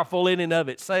powerful in and of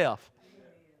itself.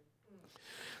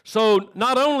 So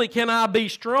not only can I be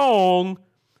strong,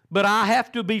 but I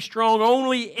have to be strong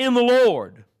only in the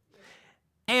Lord.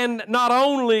 And not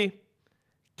only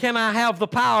can I have the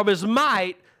power of His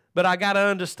might, but I got to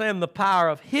understand the power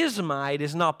of His might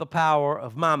is not the power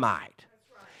of my might.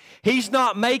 He's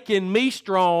not making me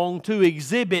strong to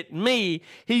exhibit me.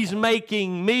 He's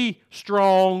making me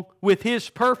strong with His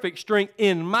perfect strength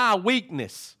in my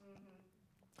weakness.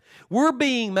 We're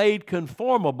being made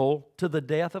conformable to the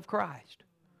death of Christ.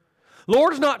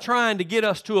 Lord's not trying to get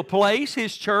us to a place,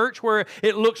 His church, where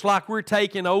it looks like we're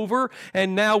taking over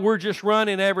and now we're just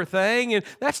running everything. And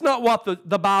that's not what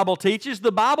the Bible teaches.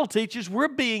 The Bible teaches we're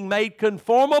being made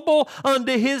conformable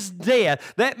unto His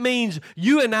death. That means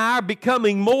you and I are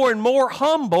becoming more and more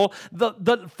humble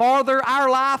the farther our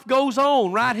life goes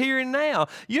on, right here and now.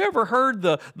 You ever heard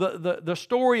the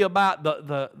story about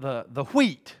the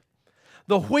wheat?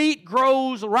 The wheat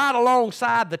grows right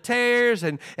alongside the tares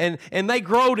and they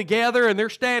grow together and they're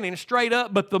standing straight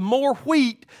up. But the more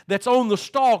wheat that's on the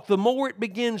stalk, the more it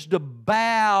begins to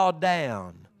bow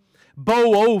down.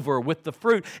 bow over with the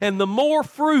fruit. And the more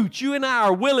fruit you and I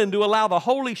are willing to allow the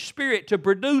Holy Spirit to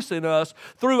produce in us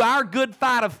through our good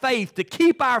fight of faith, to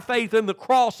keep our faith in the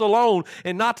cross alone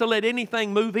and not to let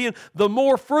anything move in, the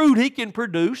more fruit He can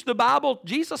produce. The Bible,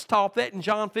 Jesus taught that in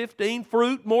John 15,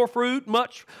 fruit, more fruit,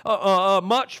 much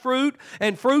fruit,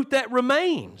 and fruit that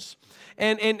remains.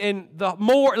 And the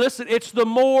more, listen, it's the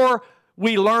more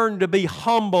we learn to be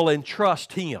humble and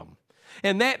trust Him.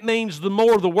 And that means the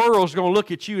more the world's going to look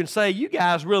at you and say, you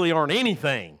guys really aren't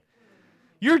anything.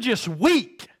 You're just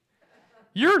weak.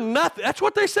 You're nothing. That's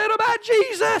what they said about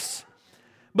Jesus.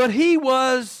 But He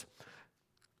was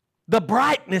the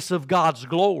brightness of God's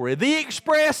glory, the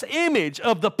express image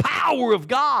of the power of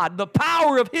God, the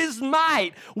power of His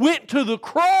might went to the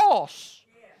cross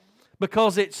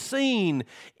because it's seen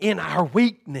in our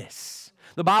weakness.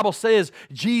 The Bible says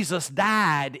Jesus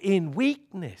died in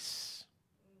weakness.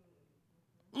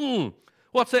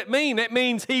 What's that mean? That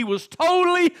means He was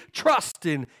totally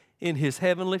trusting in His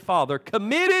Heavenly Father,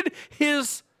 committed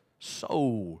His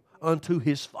soul unto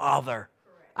His Father.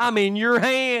 I'm in your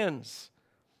hands.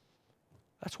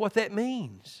 That's what that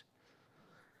means.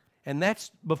 And that's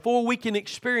before we can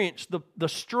experience the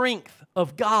strength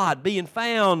of God being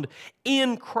found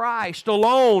in Christ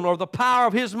alone, or the power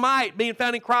of His might being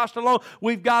found in Christ alone.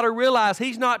 We've got to realize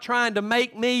He's not trying to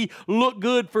make me look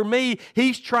good for me.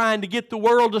 He's trying to get the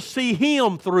world to see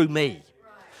Him through me.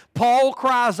 Paul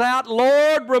cries out,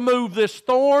 Lord, remove this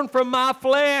thorn from my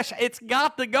flesh. It's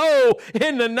got to go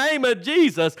in the name of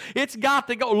Jesus. It's got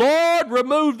to go. Lord,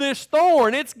 remove this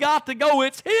thorn. It's got to go.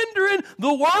 It's hindering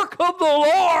the work of the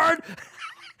Lord.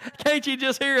 Can't you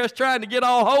just hear us trying to get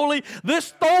all holy?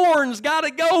 This thorn's got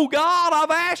to go. God, I've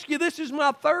asked you. This is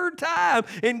my third time.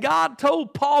 And God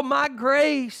told Paul, my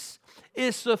grace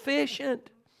is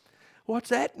sufficient. What's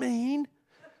that mean?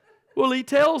 Well, He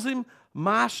tells him,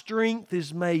 my strength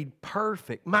is made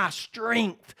perfect. My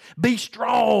strength. Be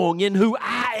strong in who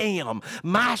I am.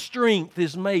 My strength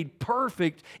is made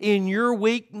perfect in your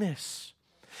weakness.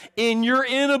 In your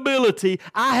inability,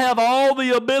 I have all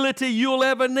the ability you'll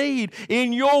ever need.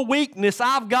 In your weakness,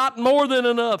 I've got more than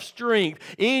enough strength.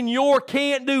 In your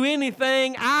can't do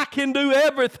anything, I can do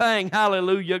everything.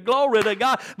 Hallelujah. Glory to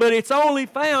God. But it's only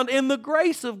found in the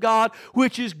grace of God,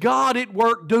 which is God at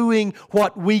work doing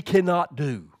what we cannot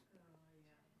do.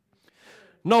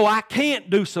 No, I can't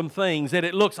do some things that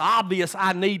it looks obvious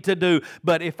I need to do,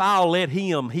 but if I'll let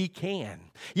Him, He can.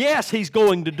 Yes, He's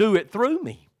going to do it through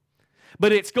me,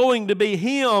 but it's going to be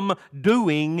Him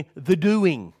doing the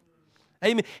doing.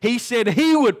 Amen. He said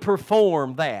He would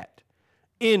perform that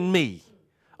in me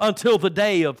until the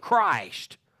day of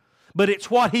Christ, but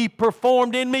it's what He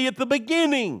performed in me at the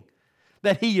beginning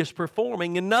that He is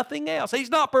performing and nothing else. He's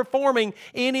not performing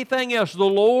anything else. The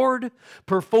Lord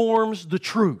performs the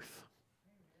truth.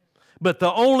 But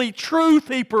the only truth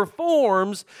He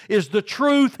performs is the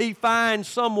truth He finds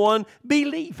someone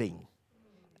believing.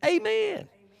 Amen.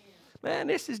 Man,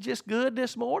 this is just good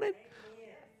this morning.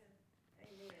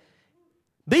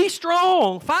 Be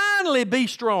strong. Finally be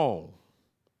strong,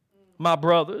 my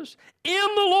brothers, in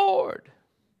the Lord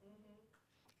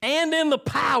and in the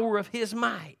power of His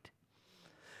might.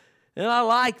 And I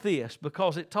like this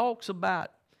because it talks about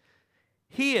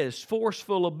His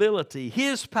forceful ability,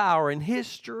 His power, and His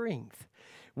strength.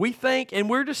 We think, and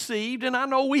we're deceived, and I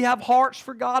know we have hearts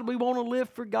for God. We want to live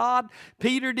for God.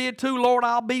 Peter did too. Lord,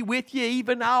 I'll be with you.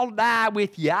 Even I'll die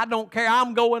with you. I don't care.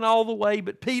 I'm going all the way.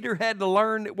 But Peter had to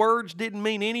learn that words didn't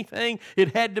mean anything.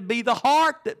 It had to be the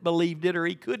heart that believed it, or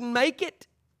he couldn't make it.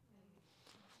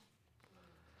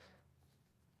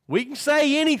 We can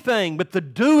say anything, but the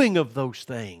doing of those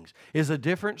things is a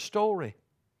different story.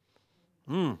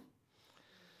 And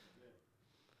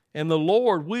the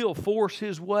Lord will force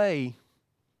His way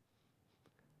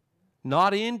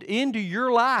not into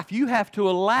your life. You have to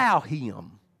allow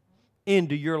Him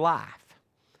into your life.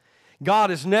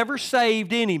 God has never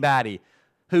saved anybody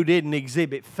who didn't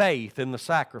exhibit faith in the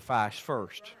sacrifice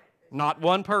first. Not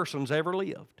one person's ever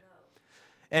lived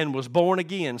and was born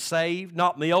again, saved,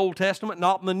 not in the Old Testament,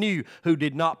 not in the New, who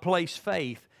did not place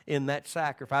faith in that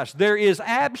sacrifice. There is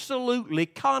absolutely,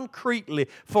 concretely,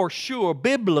 for sure,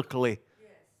 biblically,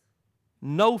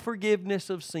 no forgiveness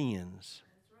of sins.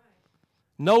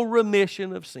 No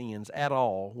remission of sins at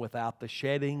all without the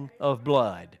shedding of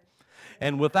blood.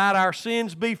 And without our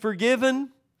sins be forgiven,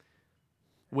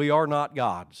 we are not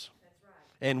God's.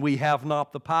 And we have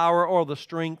not the power or the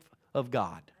strength of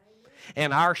God.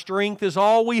 And our strength is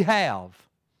all we have.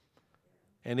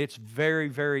 And it's very,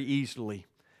 very easily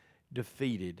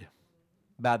defeated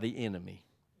by the enemy.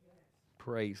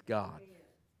 Praise God.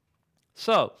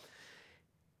 So,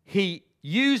 he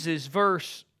uses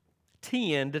verse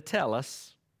 10 to tell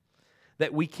us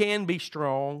that we can be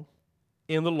strong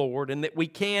in the Lord and that we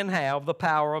can have the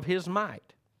power of His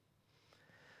might.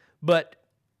 But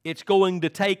it's going to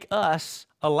take us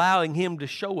allowing Him to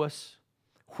show us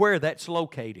where that's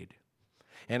located.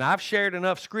 And I've shared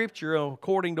enough Scripture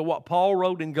according to what Paul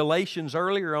wrote in Galatians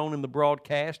earlier on in the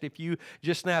broadcast. If you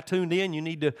just now tuned in, you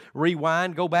need to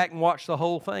rewind, go back and watch the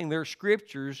whole thing. There are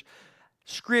Scriptures.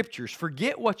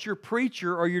 Forget what your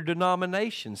preacher or your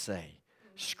denomination say.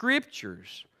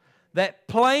 Scriptures that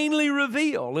plainly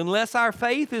reveal, unless our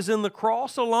faith is in the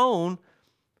cross alone,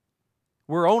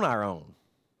 we're on our own.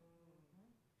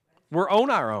 We're on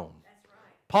our own.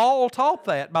 Paul taught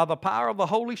that by the power of the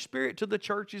Holy Spirit to the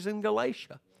churches in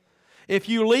Galatia. If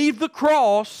you leave the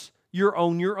cross, you're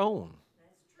on your own.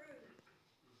 That's true.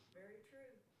 Very true.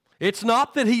 It's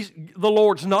not that the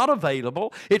Lord's not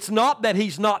available. It's not that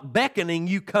He's not beckoning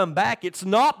you come back. It's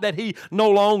not that He no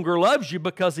longer loves you,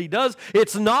 because He does.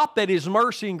 It's not that His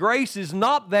mercy and grace is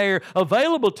not there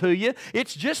available to you.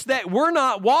 It's just that we're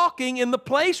not walking in the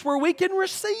place where we can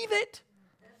receive it.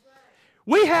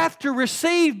 We have to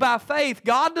receive by faith.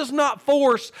 God does not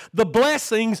force the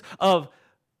blessings of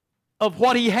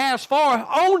what He has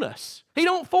on us. He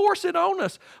don't force it on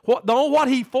us. What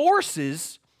He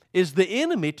forces is the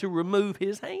enemy to remove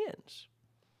his hands.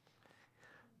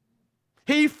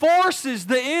 He forces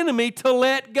the enemy to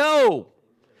let go.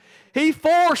 He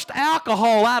forced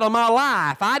alcohol out of my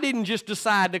life. I didn't just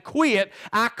decide to quit.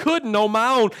 I couldn't on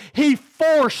my own. He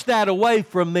forced that away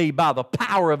from me by the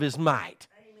power of His might.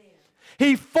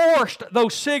 He forced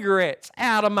those cigarettes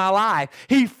out of my life.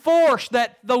 He forced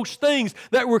those things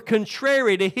that were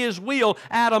contrary to His will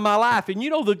out of my life. And you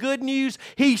know the good news?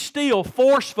 He's still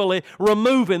forcefully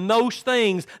removing those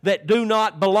things that do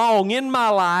not belong in my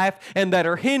life and that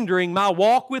are hindering my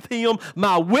walk with Him,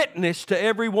 my witness to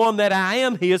everyone that I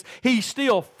am His. He's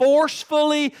still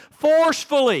forcefully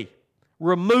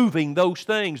removing those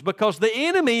things, because the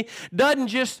enemy doesn't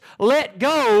just let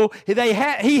go.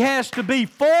 He has to be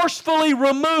forcefully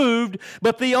removed,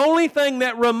 but the only thing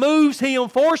that removes him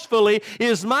forcefully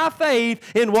is my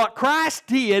faith in what Christ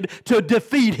did to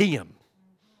defeat him.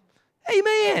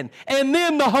 Amen. And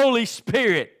then the Holy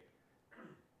Spirit.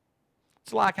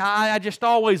 It's like I just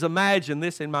always imagine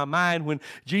this in my mind when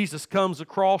Jesus comes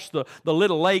across the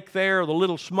little lake there, or the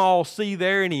little small sea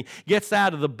there, and He gets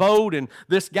out of the boat, and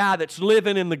this guy that's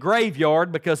living in the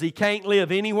graveyard because he can't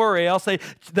live anywhere else,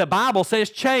 the Bible says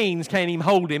chains can't even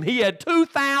hold him. He had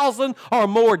 2,000 or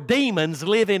more demons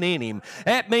living in him.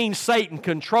 That means Satan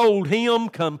controlled him,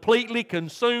 completely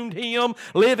consumed him,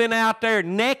 living out there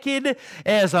naked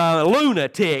as a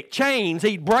lunatic. Chains,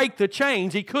 he'd break the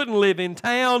chains. He couldn't live in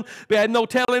town. He had no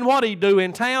telling what he'd do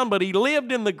in town, but he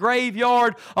lived in the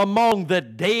graveyard among the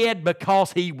dead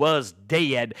because he was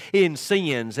dead in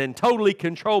sins and totally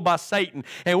controlled by Satan.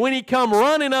 And when he come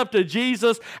running up to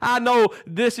Jesus, I know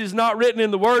this is not written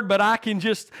in the Word, but I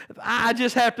just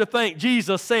have to think,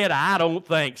 Jesus said, "I don't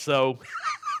think so."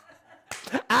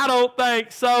 I don't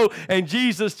think so. And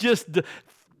Jesus just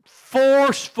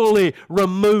forcefully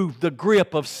removed the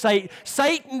grip of Satan.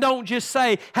 Satan don't just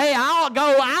say, "Hey, I'll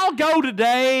go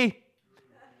today."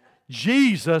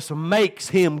 Jesus makes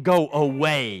him go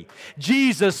away.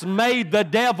 Jesus made the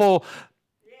devil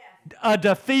a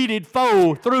defeated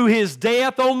foe through His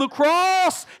death on the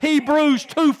cross. Hebrews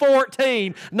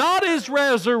 2:14. Not His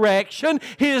resurrection,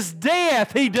 His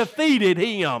death. He defeated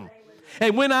him.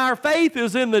 And when our faith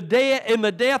is in the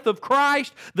death of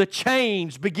Christ, the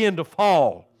chains begin to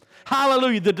fall.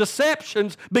 Hallelujah. The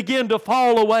deceptions begin to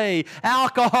fall away.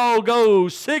 Alcohol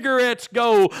goes, cigarettes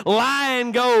go,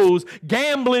 lying goes,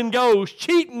 gambling goes,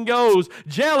 cheating goes,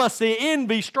 jealousy,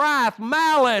 envy, strife,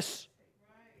 malice,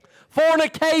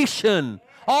 fornication,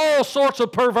 all sorts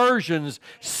of perversions.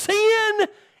 Sin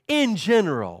in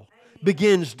general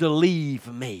begins to leave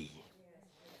me.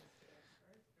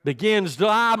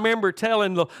 I remember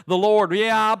telling the Lord,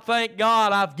 I thank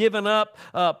God I've given up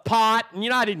pot.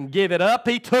 And I didn't give it up.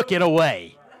 He took it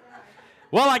away.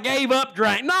 Well, I gave up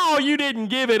drink. No, you didn't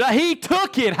give it up. He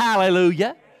took it.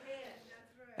 Hallelujah.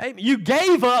 Amen. You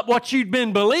gave up what you'd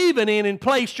been believing in and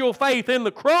placed your faith in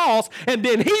the cross, and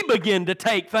then He began to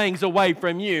take things away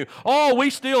from you. Oh, we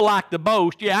still like to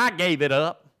boast. Yeah, I gave it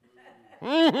up.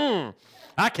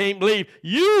 I can't believe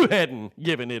you hadn't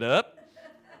given it up.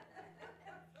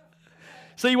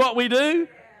 See what we do?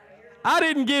 I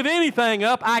didn't give anything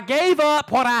up. I gave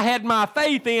up what I had my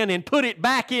faith in and put it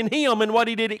back in Him and what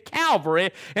He did at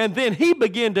Calvary. And then He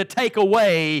began to take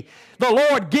away. The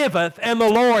Lord giveth and the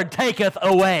Lord taketh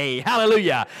away.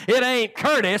 Hallelujah. It ain't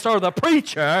Curtis or the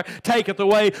preacher taketh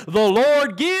away. The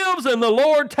Lord gives and the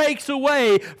Lord takes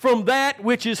away from that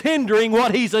which is hindering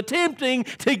what He's attempting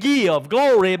to give.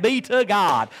 Glory be to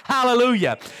God.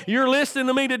 Hallelujah. You're listening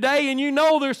to me today and you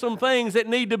know there's some things that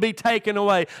need to be taken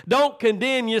away. Don't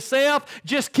condemn yourself.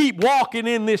 Just keep walking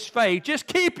in this faith. Just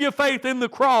keep your faith in the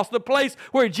cross, the place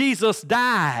where Jesus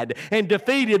died and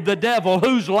defeated the devil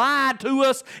who's lied to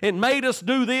us and made us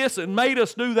do this and made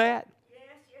us do that.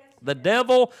 The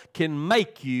devil can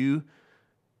make you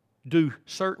do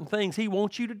certain things he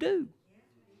wants you to do.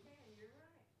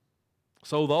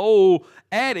 So the old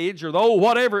adage or the old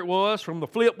whatever it was from the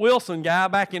Flip Wilson guy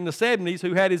back in the 70s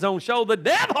who had his own show, the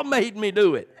devil made me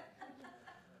do it.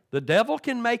 The devil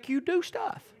can make you do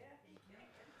stuff.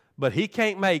 But he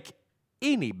can't make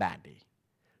anybody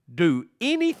do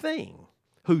anything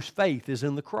whose faith is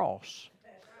in the cross.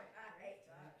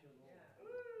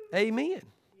 Amen.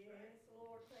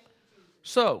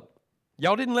 So,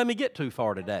 y'all didn't let me get too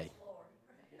far today.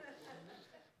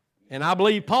 And I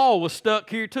believe Paul was stuck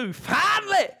here too.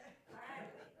 Finally!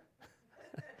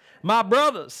 My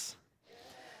brothers,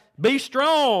 be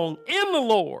strong in the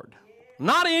Lord,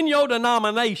 not in your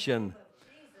denomination,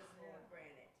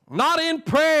 not in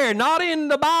prayer, not in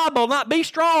the Bible, not be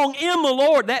strong in the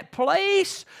Lord, that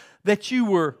place that you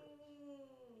were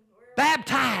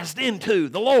baptized into,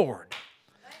 the Lord.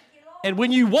 And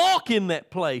when you walk in that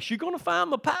place, you're going to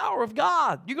find the power of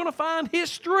God. You're going to find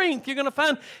His strength. You're going to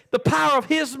find the power of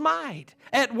His might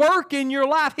at work in your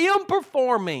life. Him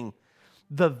performing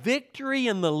the victory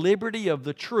and the liberty of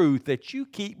the truth that you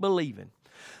keep believing.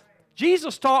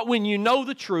 Jesus taught when you know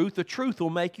the truth will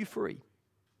make you free.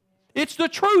 It's the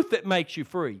truth that makes you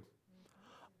free.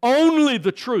 Only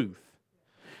the truth.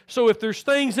 So if there's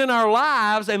things in our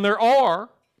lives, and there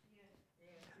are,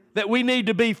 that we need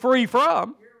to be free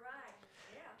from,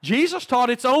 Jesus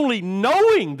taught it's only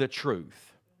knowing the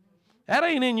truth. That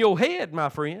ain't in your head, my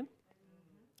friend.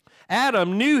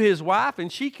 Adam knew his wife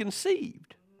and she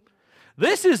conceived.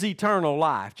 This is eternal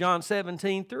life, John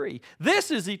 17:3.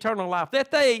 This is eternal life, that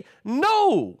they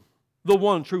know the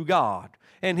one true God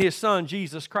and His Son,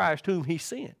 Jesus Christ, whom He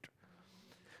sent.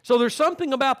 So there's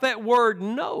something about that word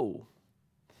know.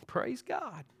 Praise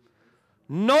God.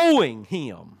 Knowing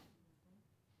Him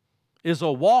is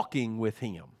a walking with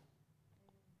Him.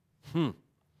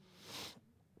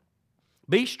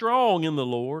 Be strong in the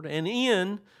Lord and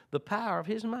in the power of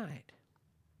His might.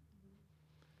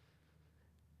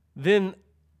 Then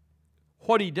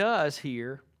what he does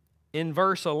here in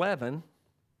verse 11,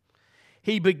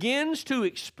 he begins to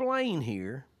explain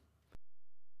here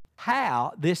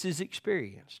how this is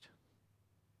experienced.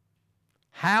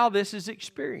 How this is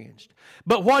experienced.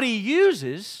 But what he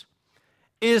uses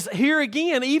is, here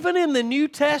again, even in the New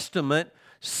Testament,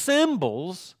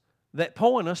 symbols that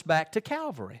point us back to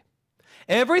Calvary.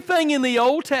 Everything in the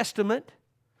Old Testament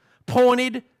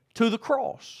pointed to the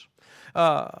cross.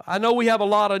 I know we have a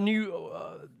lot of new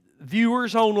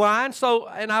viewers online,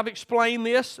 and I've explained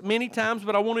this many times,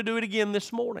 but I want to do it again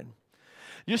this morning.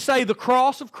 Just say the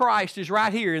cross of Christ is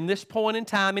right here in this point in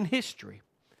time in history.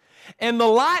 And the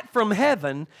light from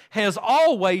heaven has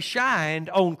always shined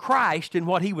on Christ and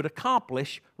what He would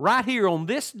accomplish right here on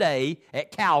this day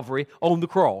at Calvary on the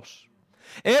cross.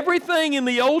 Everything in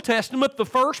the Old Testament, the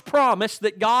first promise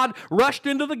that God rushed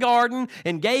into the garden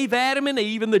and gave Adam and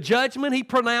Eve, and the judgment He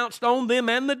pronounced on them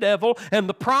and the devil, and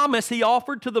the promise He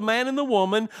offered to the man and the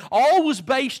woman, all was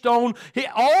based on, it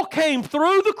all came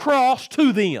through the cross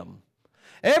to them.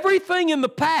 Everything in the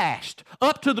past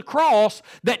up to the cross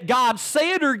that God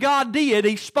said or God did,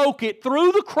 He spoke it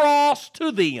through the cross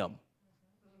to them.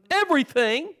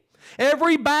 Everything.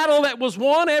 Every battle that was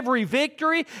won, every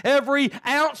victory, every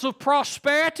ounce of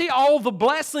prosperity, all the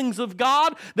blessings of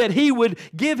God that He would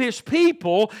give His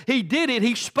people, He did it.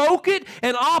 He spoke it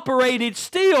and operated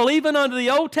still, even under the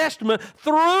Old Testament,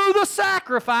 through the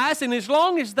sacrifice. And as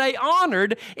long as they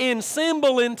honored in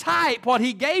symbol and type what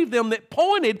He gave them that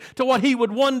pointed to what He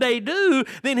would one day do,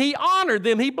 then He honored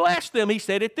them. He blessed them. He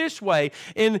said it this way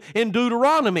in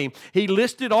Deuteronomy. He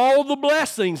listed all the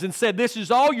blessings and said, "This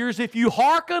is all yours if you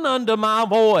hearken unto my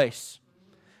voice.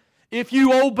 If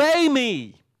you obey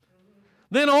me,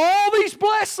 then all these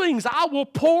blessings I will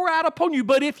pour out upon you.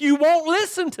 But if you won't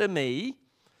listen to me,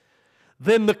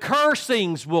 then the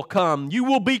cursings will come. You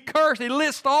will be cursed." He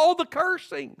lists all the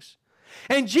cursings.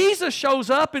 And Jesus shows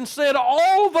up and said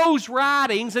all those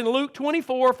writings in Luke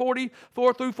 24,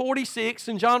 44 through 46,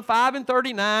 and John 5 and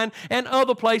 39, and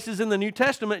other places in the New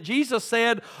Testament, Jesus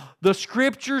said the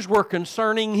Scriptures were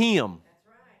concerning Him.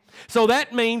 So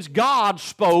that means God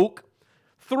spoke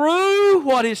through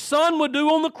what His Son would do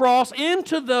on the cross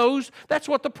into those, that's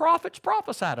what the prophets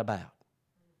prophesied about.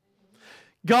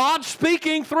 God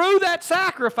speaking through that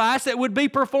sacrifice that would be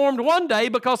performed one day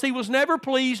because He was never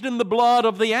pleased in the blood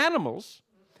of the animals,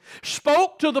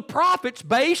 spoke to the prophets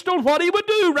based on what He would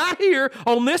do right here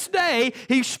on this day.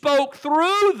 He spoke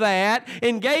through that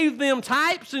and gave them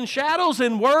types and shadows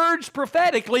and words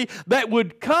prophetically that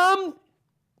would come,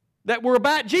 that were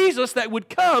about Jesus, that would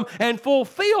come and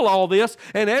fulfill all this.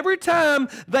 And every time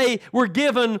they were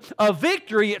given a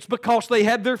victory, it's because they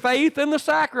had their faith in the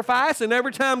sacrifice. And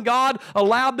every time God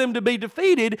allowed them to be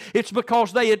defeated, it's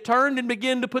because they had turned and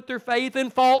began to put their faith in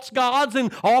false gods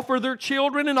and offer their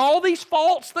children and all these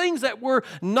false things that were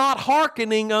not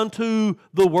hearkening unto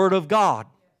the Word of God.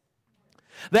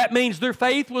 That means their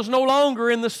faith was no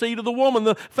longer in the seed of the woman.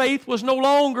 The faith was no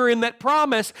longer in that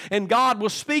promise, and God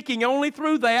was speaking only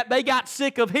through that. They got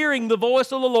sick of hearing the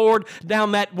voice of the Lord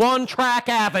down that one-track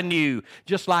avenue,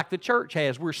 just like the church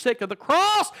has. We're sick of the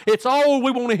cross. It's old. We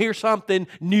want to hear something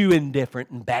new and different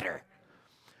and better.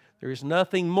 There is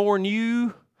nothing more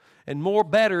new and more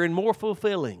better and more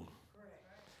fulfilling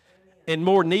and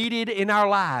more needed in our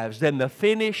lives than the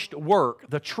finished work,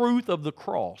 the truth of the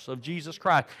cross of Jesus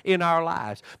Christ in our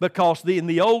lives. Because in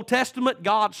the Old Testament,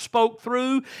 God spoke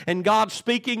through, and God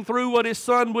speaking through what His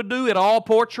Son would do, it all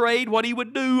portrayed what He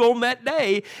would do on that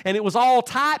day, and it was all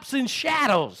types and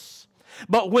shadows.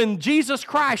 But when Jesus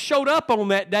Christ showed up on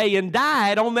that day and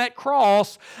died on that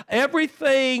cross,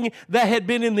 everything that had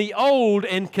been in the old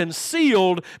and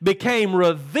concealed became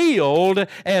revealed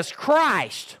as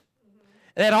Christ.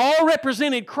 That all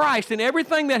represented Christ, and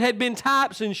everything that had been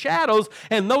types and shadows,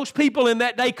 and those people in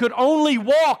that day could only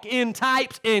walk in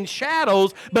types and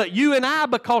shadows, but you and I,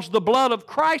 because the blood of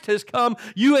Christ has come,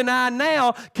 you and I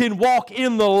now can walk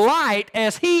in the light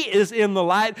as He is in the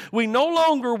light. We no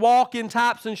longer walk in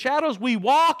types and shadows, we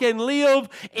walk and live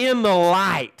in the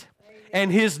light, and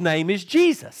His name is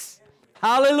Jesus.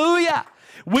 Hallelujah.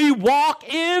 We walk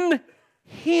in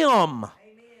Him.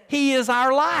 He is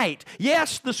our light.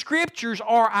 Yes, the Scriptures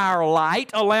are our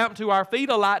light, a lamp to our feet,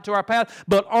 a light to our path,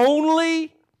 but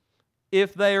only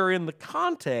if they are in the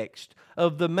context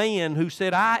of the man who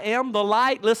said, I am the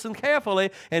light, listen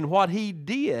carefully, and what He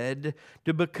did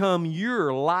to become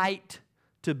your light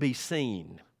to be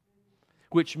seen,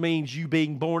 which means you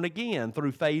being born again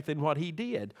through faith in what He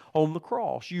did on the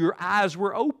cross. Your eyes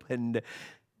were opened.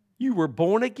 You were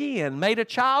born again, made a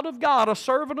child of God, a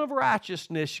servant of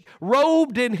righteousness,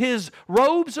 robed in His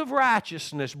robes of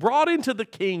righteousness, brought into the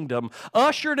kingdom,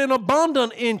 ushered an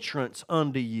abundant entrance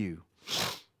unto you.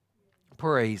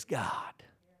 Praise God.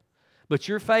 But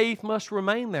your faith must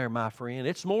remain there, my friend.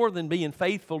 It's more than being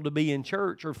faithful to be in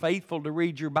church or faithful to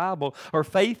read your Bible or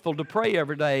faithful to pray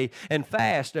every day and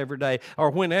fast every day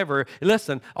or whenever.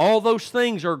 Listen, all those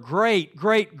things are great,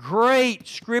 great, great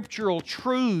scriptural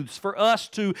truths for us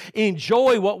to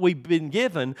enjoy what we've been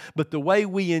given. But the way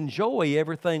we enjoy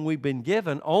everything we've been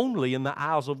given only in the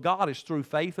eyes of God is through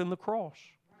faith in the cross.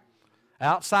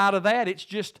 Outside of that, it's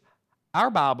just our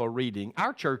Bible reading,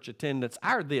 our church attendance,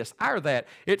 our this, our that.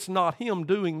 It's not Him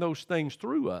doing those things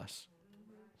through us.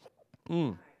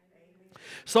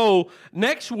 So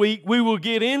next week we will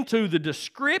get into the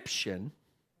description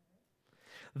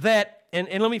that, and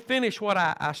let me finish what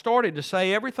I started to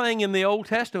say. Everything in the Old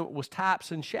Testament was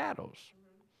types and shadows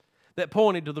that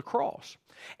pointed to the cross.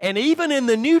 And even in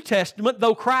the New Testament,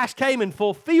 though Christ came and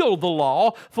fulfilled the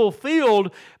law,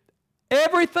 fulfilled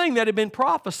everything that had been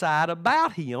prophesied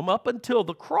about Him up until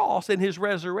the cross and His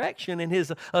resurrection and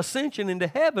His ascension into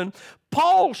heaven,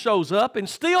 Paul shows up and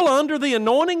still under the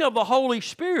anointing of the Holy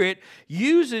Spirit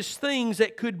uses things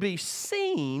that could be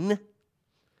seen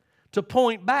to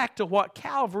point back to what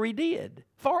Calvary did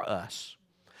for us.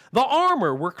 The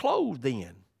armor we're clothed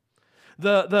in.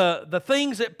 The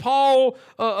things that Paul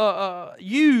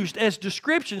used as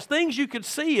descriptions, things you could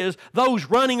see as those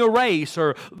running a race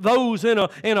or those in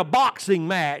a boxing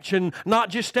match and not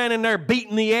just standing there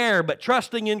beating the air but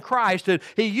trusting in Christ. And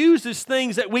he uses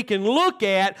things that we can look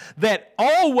at that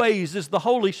always is the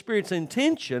Holy Spirit's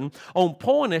intention on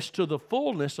point us to the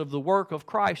fullness of the work of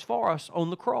Christ for us on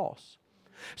the cross.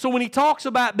 So when he talks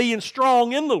about being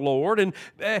strong in the Lord and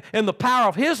the power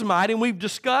of His might, and we've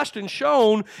discussed and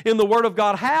shown in the Word of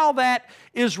God how that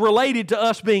is related to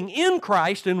us being in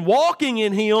Christ and walking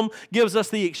in Him gives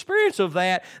us the experience of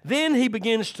that, then he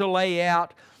begins to lay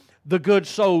out the good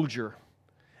soldier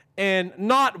and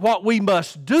not what we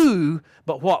must do,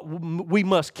 but what we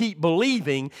must keep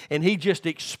believing. And he just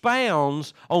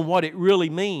expounds on what it really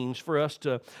means for us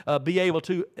to be able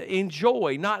to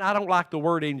enjoy. I don't like the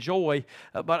word enjoy,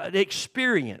 but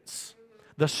experience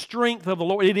the strength of the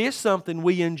Lord. It is something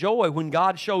we enjoy when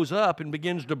God shows up and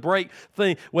begins to break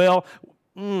things. Well,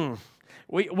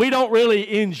 we don't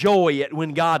really enjoy it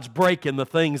when God's breaking the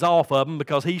things off of them,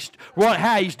 because he's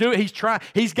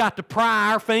got to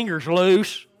pry our fingers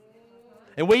loose.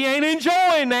 And we ain't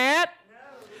enjoying that.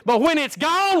 But when it's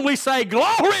gone, we say,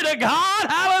 glory to God,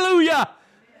 hallelujah.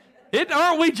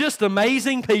 Aren't we just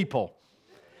amazing people?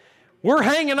 We're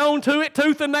hanging on to it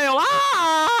tooth and nail.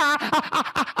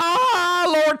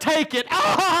 Lord, take it.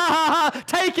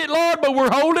 Take it, Lord, but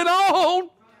we're holding on.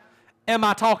 Am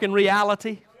I talking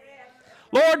reality?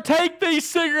 Lord, take these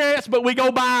cigarettes, but we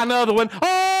go buy another one.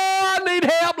 Oh, I need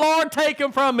help. Lord, take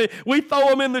them from me. We throw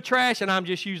them in the trash, and I'm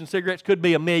just using cigarettes. Could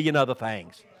be a million other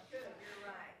things.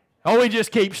 Oh, we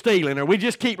just keep stealing, or we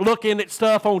just keep looking at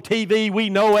stuff on TV we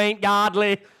know ain't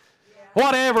godly.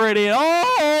 Whatever it is.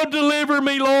 Oh, deliver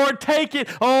me, Lord. Take it.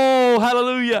 Oh,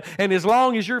 hallelujah. And as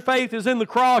long as your faith is in the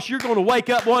cross, you're going to wake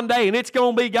up one day and it's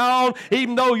going to be gone,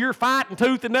 even though you're fighting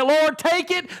tooth and nail. Lord,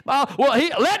 take it. Let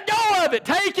go of it.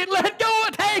 Take it. Let go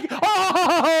of it. Take it.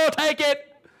 Oh, take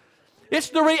it.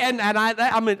 It's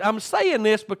I'm saying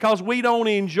this because we don't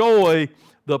enjoy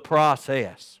the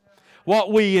process.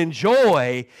 What we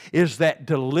enjoy is that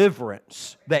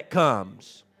deliverance that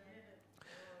comes.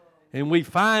 And we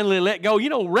finally let go. You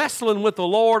know, wrestling with the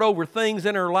Lord over things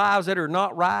in our lives that are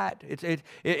not right,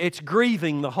 it's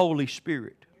grieving the Holy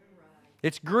Spirit.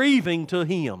 It's grieving to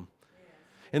Him.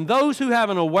 And those who have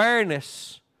an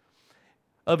awareness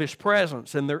of His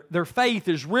presence and their faith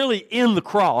is really in the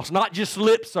cross, not just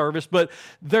lip service, but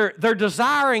they're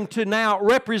desiring to now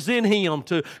represent Him,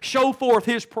 to show forth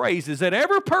His praises. That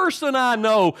every person I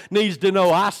know needs to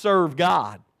know I serve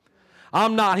God.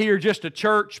 I'm not here just a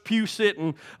church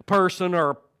pew-sitting person or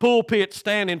a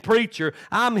pulpit-standing preacher.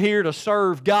 I'm here to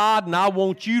serve God, and I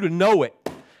want you to know it.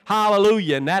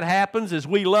 Hallelujah. And that happens as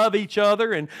we love each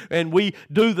other and we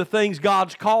do the things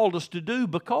God's called us to do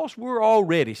because we're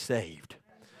already saved,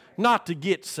 not to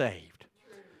get saved.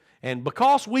 And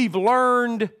because we've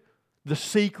learned the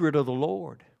secret of the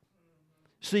Lord.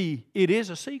 See, it is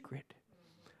a secret,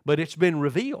 but it's been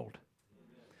revealed.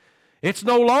 It's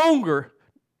no longer...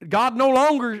 God no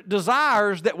longer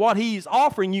desires that what He's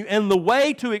offering you and the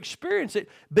way to experience it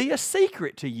be a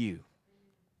secret to you.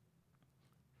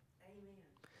 Amen.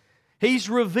 He's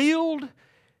revealed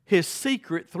His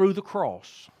secret through the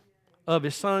cross of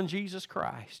His Son, Jesus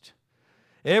Christ.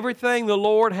 Everything the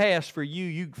Lord has for you,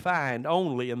 you find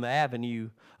only in the avenue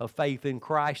of faith in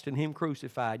Christ and Him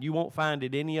crucified. You won't find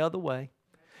it any other way.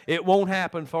 It won't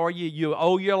happen for you. You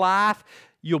owe your life.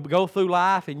 You'll go through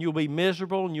life and you'll be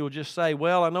miserable and you'll just say,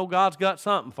 well, I know God's got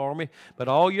something for me, but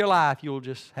all your life you'll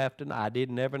just have to, I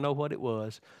didn't ever know what it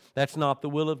was. That's not the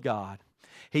will of God.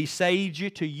 He saved you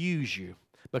to use you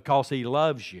because He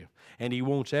loves you and He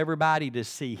wants everybody to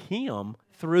see Him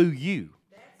through you.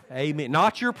 Amen.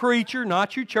 Not your preacher,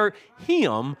 not your church,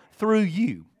 Him through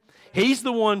you. He's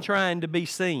the one trying to be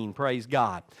seen, praise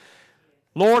God.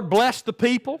 Lord, bless the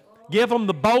people. Give them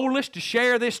the boldness to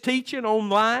share this teaching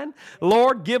online.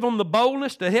 Lord, give them the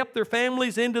boldness to help their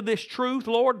families into this truth.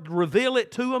 Lord, reveal it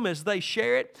to them as they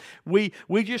share it. We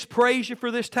just praise You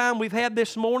for this time we've had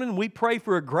this morning. We pray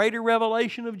for a greater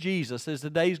revelation of Jesus as the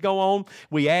days go on.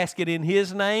 We ask it in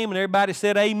His name, and everybody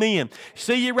said amen.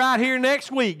 See you right here next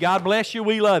week. God bless you.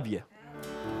 We love you.